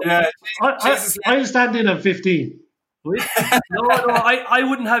 One more. Yeah. I'll stand in at 15. No, I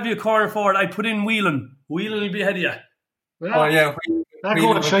wouldn't have you a corner forward. I'd put in Whelan. Whelan will be ahead of you. Well, oh, yeah. That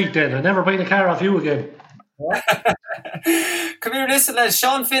going shite then. I've never been a car off you again. Come here, listen, lads.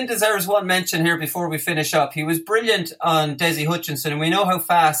 Sean Finn deserves one mention here before we finish up. He was brilliant on Desi Hutchinson, and we know how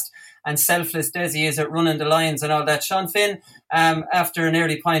fast and selfless Desi is at running the lines and all that. Sean Finn, after an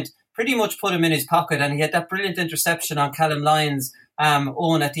early point, pretty much put him in his pocket, and he had that brilliant interception on Callum Lyons'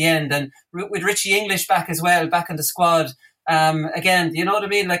 own at the end, and with Richie English back as well, back in the squad. Again, you know what I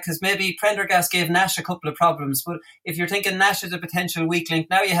mean? Like, because maybe Prendergast gave Nash a couple of problems, but if you're thinking Nash is a potential weak link,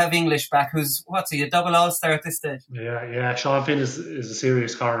 now you have English back, who's, what's he, a double all-star at this stage? Yeah. Sean Finn is a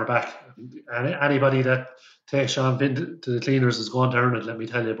serious cornerback. Anybody that takes Sean Finn to the cleaners is going to earn it, let me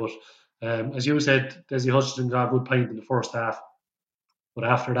tell you. But as you said, Desi Hutchinson got a good point in the first half, but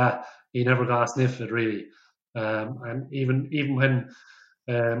after that, he never got a sniff of it, really. And even when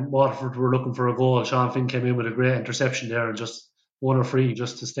Waterford were looking for a goal, Sean Finn came in with a great interception there and just won a free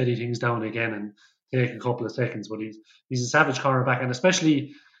just to steady things down again and take a couple of seconds. But he's a savage cornerback, and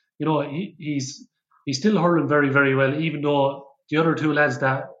especially, you know, he's still hurling very, very well, even though the other two lads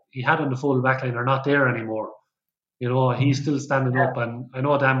that he had on the full back line are not there anymore. You know, he's still standing up, and I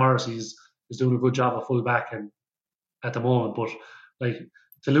know Dan Morrissey is doing a good job at full back and at the moment, but like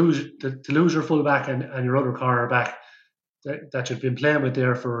to lose your full back and your other cornerback that you've been playing with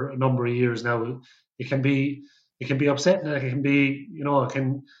there for a number of years now, it can be upsetting. It can be, you know, it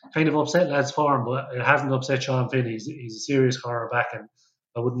can kind of upset lads' form, but it hasn't upset Sean Finn. He's a serious cornerback, and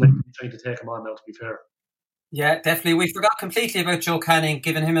I wouldn't like to be trying to take him on now, to be fair. Yeah, definitely. We forgot completely about Joe Canning,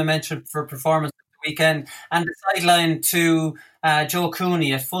 giving him a mention for performance the weekend, and the sideline to Joe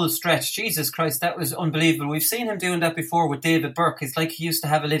Cooney at full stretch. Jesus Christ, that was unbelievable. We've seen him doing that before with David Burke. It's like he used to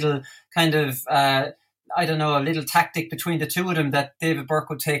have a little kind of a little tactic between the two of them that David Burke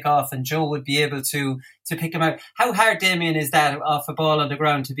would take off and Joe would be able to pick him out. How hard, Damien, is that off a ball on the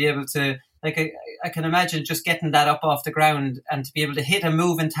ground to be able to, like, I can imagine just getting that up off the ground and to be able to hit a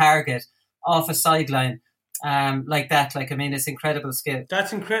moving target off a sideline like that. Like, I mean, it's incredible skill.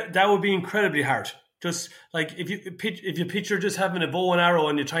 That would be incredibly hard. Just like if you picture just having a bow and arrow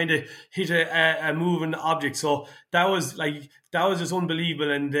and you're trying to hit a moving object. So that was just unbelievable.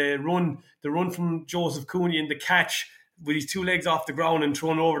 And the run from Joseph Cooney and the catch with his two legs off the ground and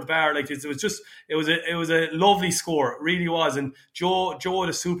thrown over the bar, like it was a lovely score. It really was. And Joe had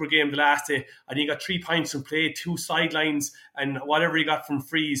a super game the last day. I think he got 3 points from play, 2 sidelines, and whatever he got from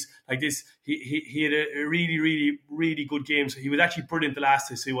frees. Like this, he had a really, really, really good game. So he was actually brilliant the last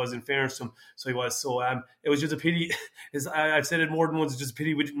day. So he was, in fairness to him. So he was. So it was just a pity. I've said it more than once. It's just a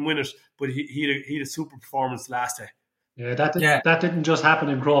pity we didn't win it. But he had a super performance the last day. Yeah, that didn't just happen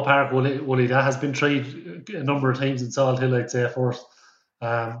in Crow Park, Wooly. That has been tried a number of times in Salt Hill, I'd say, first.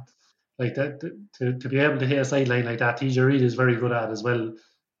 Like that, to be able to hit a sideline like that, TJ Reid is very good at as well.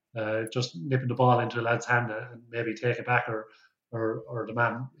 Just nipping the ball into a lad's hand and maybe take it back, or the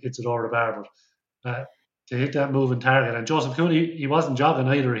man hits it over the bar. But to hit that moving target, and Joseph Cooney, he wasn't jogging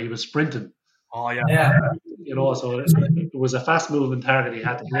either; he was sprinting. Oh yeah. You know, so it was a fast moving target he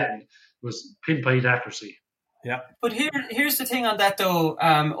had to hit. And it was pinpoint accuracy. Yeah. But here's the thing on that though,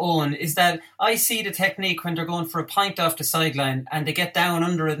 Owen, is that I see the technique when they're going for a pint off the sideline and they get down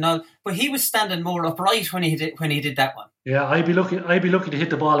under it and all, but he was standing more upright when he did that one. Yeah, I'd be lucky to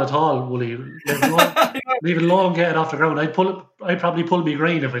hit the ball at all, Wooly. Leave it alone, get it off the ground. I'd probably pull me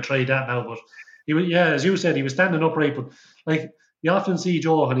grain if I tried that now. But as you said, he was standing upright. But like you often see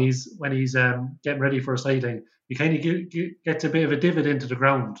Joe when he's getting ready for a sideline, he kind of gets a bit of a divot into the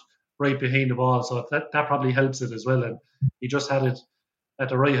ground right behind the ball, so that probably helps it as well. And he just had it at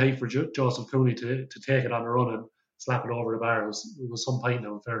the right height for Joseph Cooney to take it on the run and slap it over the bar. It was some point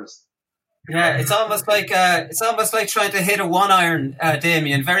now, in fairness. Yeah, it's almost like trying to hit a 1-iron,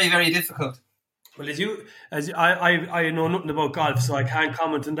 Damien. Very, very difficult. Well, I know nothing about golf, so I can't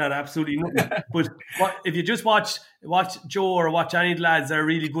comment on that. Absolutely nothing. But if you just watch Joe or watch any of the lads that are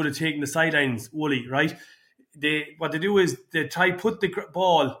really good at taking the sidelines, Wooly, right? What they do is they try put the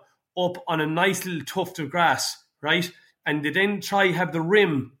ball up on a nice little tuft of grass, right? And they then try have the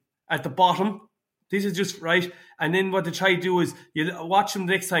rim at the bottom. This is just right. And then what they try to do is, you watch him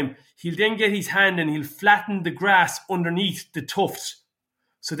the next time, he'll then get his hand and he'll flatten the grass underneath the tuft.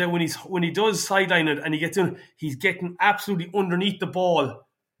 So that when he does sideline it and he gets in, he's getting absolutely underneath the ball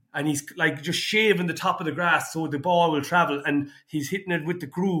and he's like just shaving the top of the grass so the ball will travel, and he's hitting it with the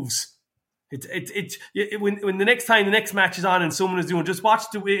grooves. When the next match is on and someone is doing, just watch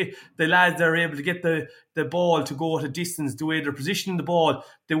the way the lads are able to get the ball to go at a distance, the way they're positioning the ball,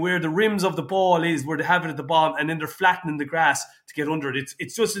 where the rims of the ball is, where they have it at the bottom, and then they're flattening the grass to get under it.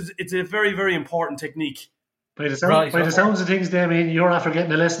 It's a very, very important technique. By the sounds of things, Damien, you're after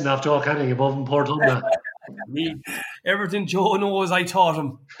getting a lesson off Joe Canning above in Port Humna. everything Joe knows, I taught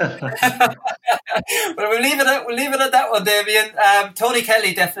him. Well, we'll leave it at that one, Damien. Tony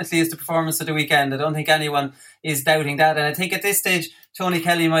Kelly definitely is the performance of the weekend. I don't think anyone is doubting that. And I think at this stage, Tony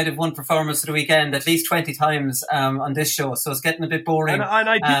Kelly might have won performance of the weekend at least 20 times on this show. So it's getting a bit boring. And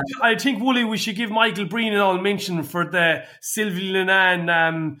I think, Wooly, we should give Michael Breen and all mention for the Sylvie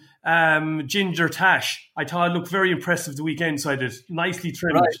Linan ginger tash. I thought it looked very impressive the weekend, so I did. Nicely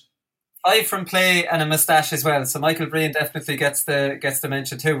trimmed. Right. 5 from play and a moustache as well. So Michael Breen definitely gets the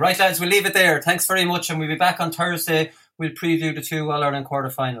mention too. Right, lads, we'll leave it there. Thanks very much, and we'll be back on Thursday. We'll preview the 2 All-Ireland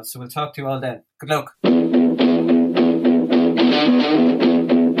quarterfinals. So we'll talk to you all then. Good luck. And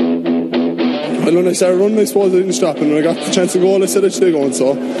when I started running, I suppose I didn't stop, and when I got the chance to go, I said I should go,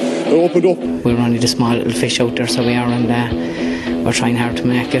 so I opened up. We're only the small little fish out there, so we are, and we're trying hard to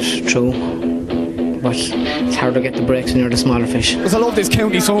make it through. But it's hard to get the breaks when you're the smaller fish. Because I love this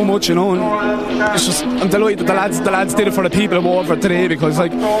county so much, and it's just, I'm delighted the lads did it for the people of Waterford today, because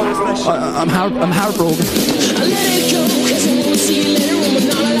I'm heartbroken. I let it go, 'cause I won't see you later when we're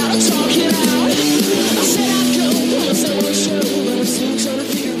not allowed to talk it out. I said I'd go, I said I want to show, but I'm still trying to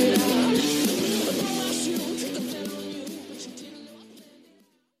figure it out.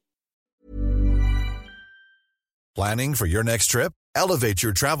 Planning for your next trip? Elevate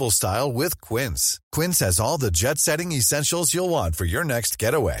your travel style with Quince. Quince has all the jet-setting essentials you'll want for your next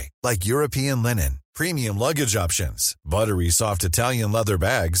getaway, like European linen, premium luggage options, buttery soft Italian leather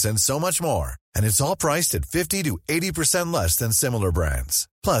bags, and so much more. And it's all priced at 50 to 80% less than similar brands.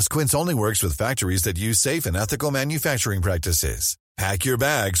 Plus, Quince only works with factories that use safe and ethical manufacturing practices. Pack your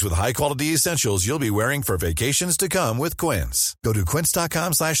bags with high-quality essentials you'll be wearing for vacations to come with Quince. Go to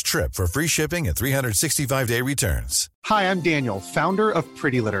quince.com/trip for free shipping and 365-day returns. Hi, I'm Daniel, founder of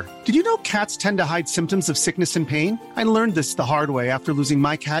Pretty Litter. Did you know cats tend to hide symptoms of sickness and pain? I learned this the hard way after losing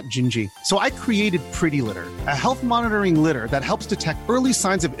my cat, Gingy. So I created Pretty Litter, a health monitoring litter that helps detect early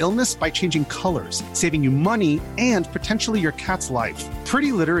signs of illness by changing colors, saving you money and potentially your cat's life.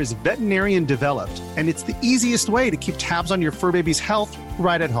 Pretty Litter is veterinarian developed, and it's the easiest way to keep tabs on your fur baby's health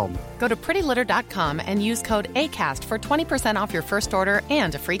right at home. Go to prettylitter.com and use code ACAST for 20% off your first order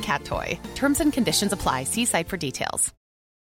and a free cat toy. Terms and conditions apply. See site for details.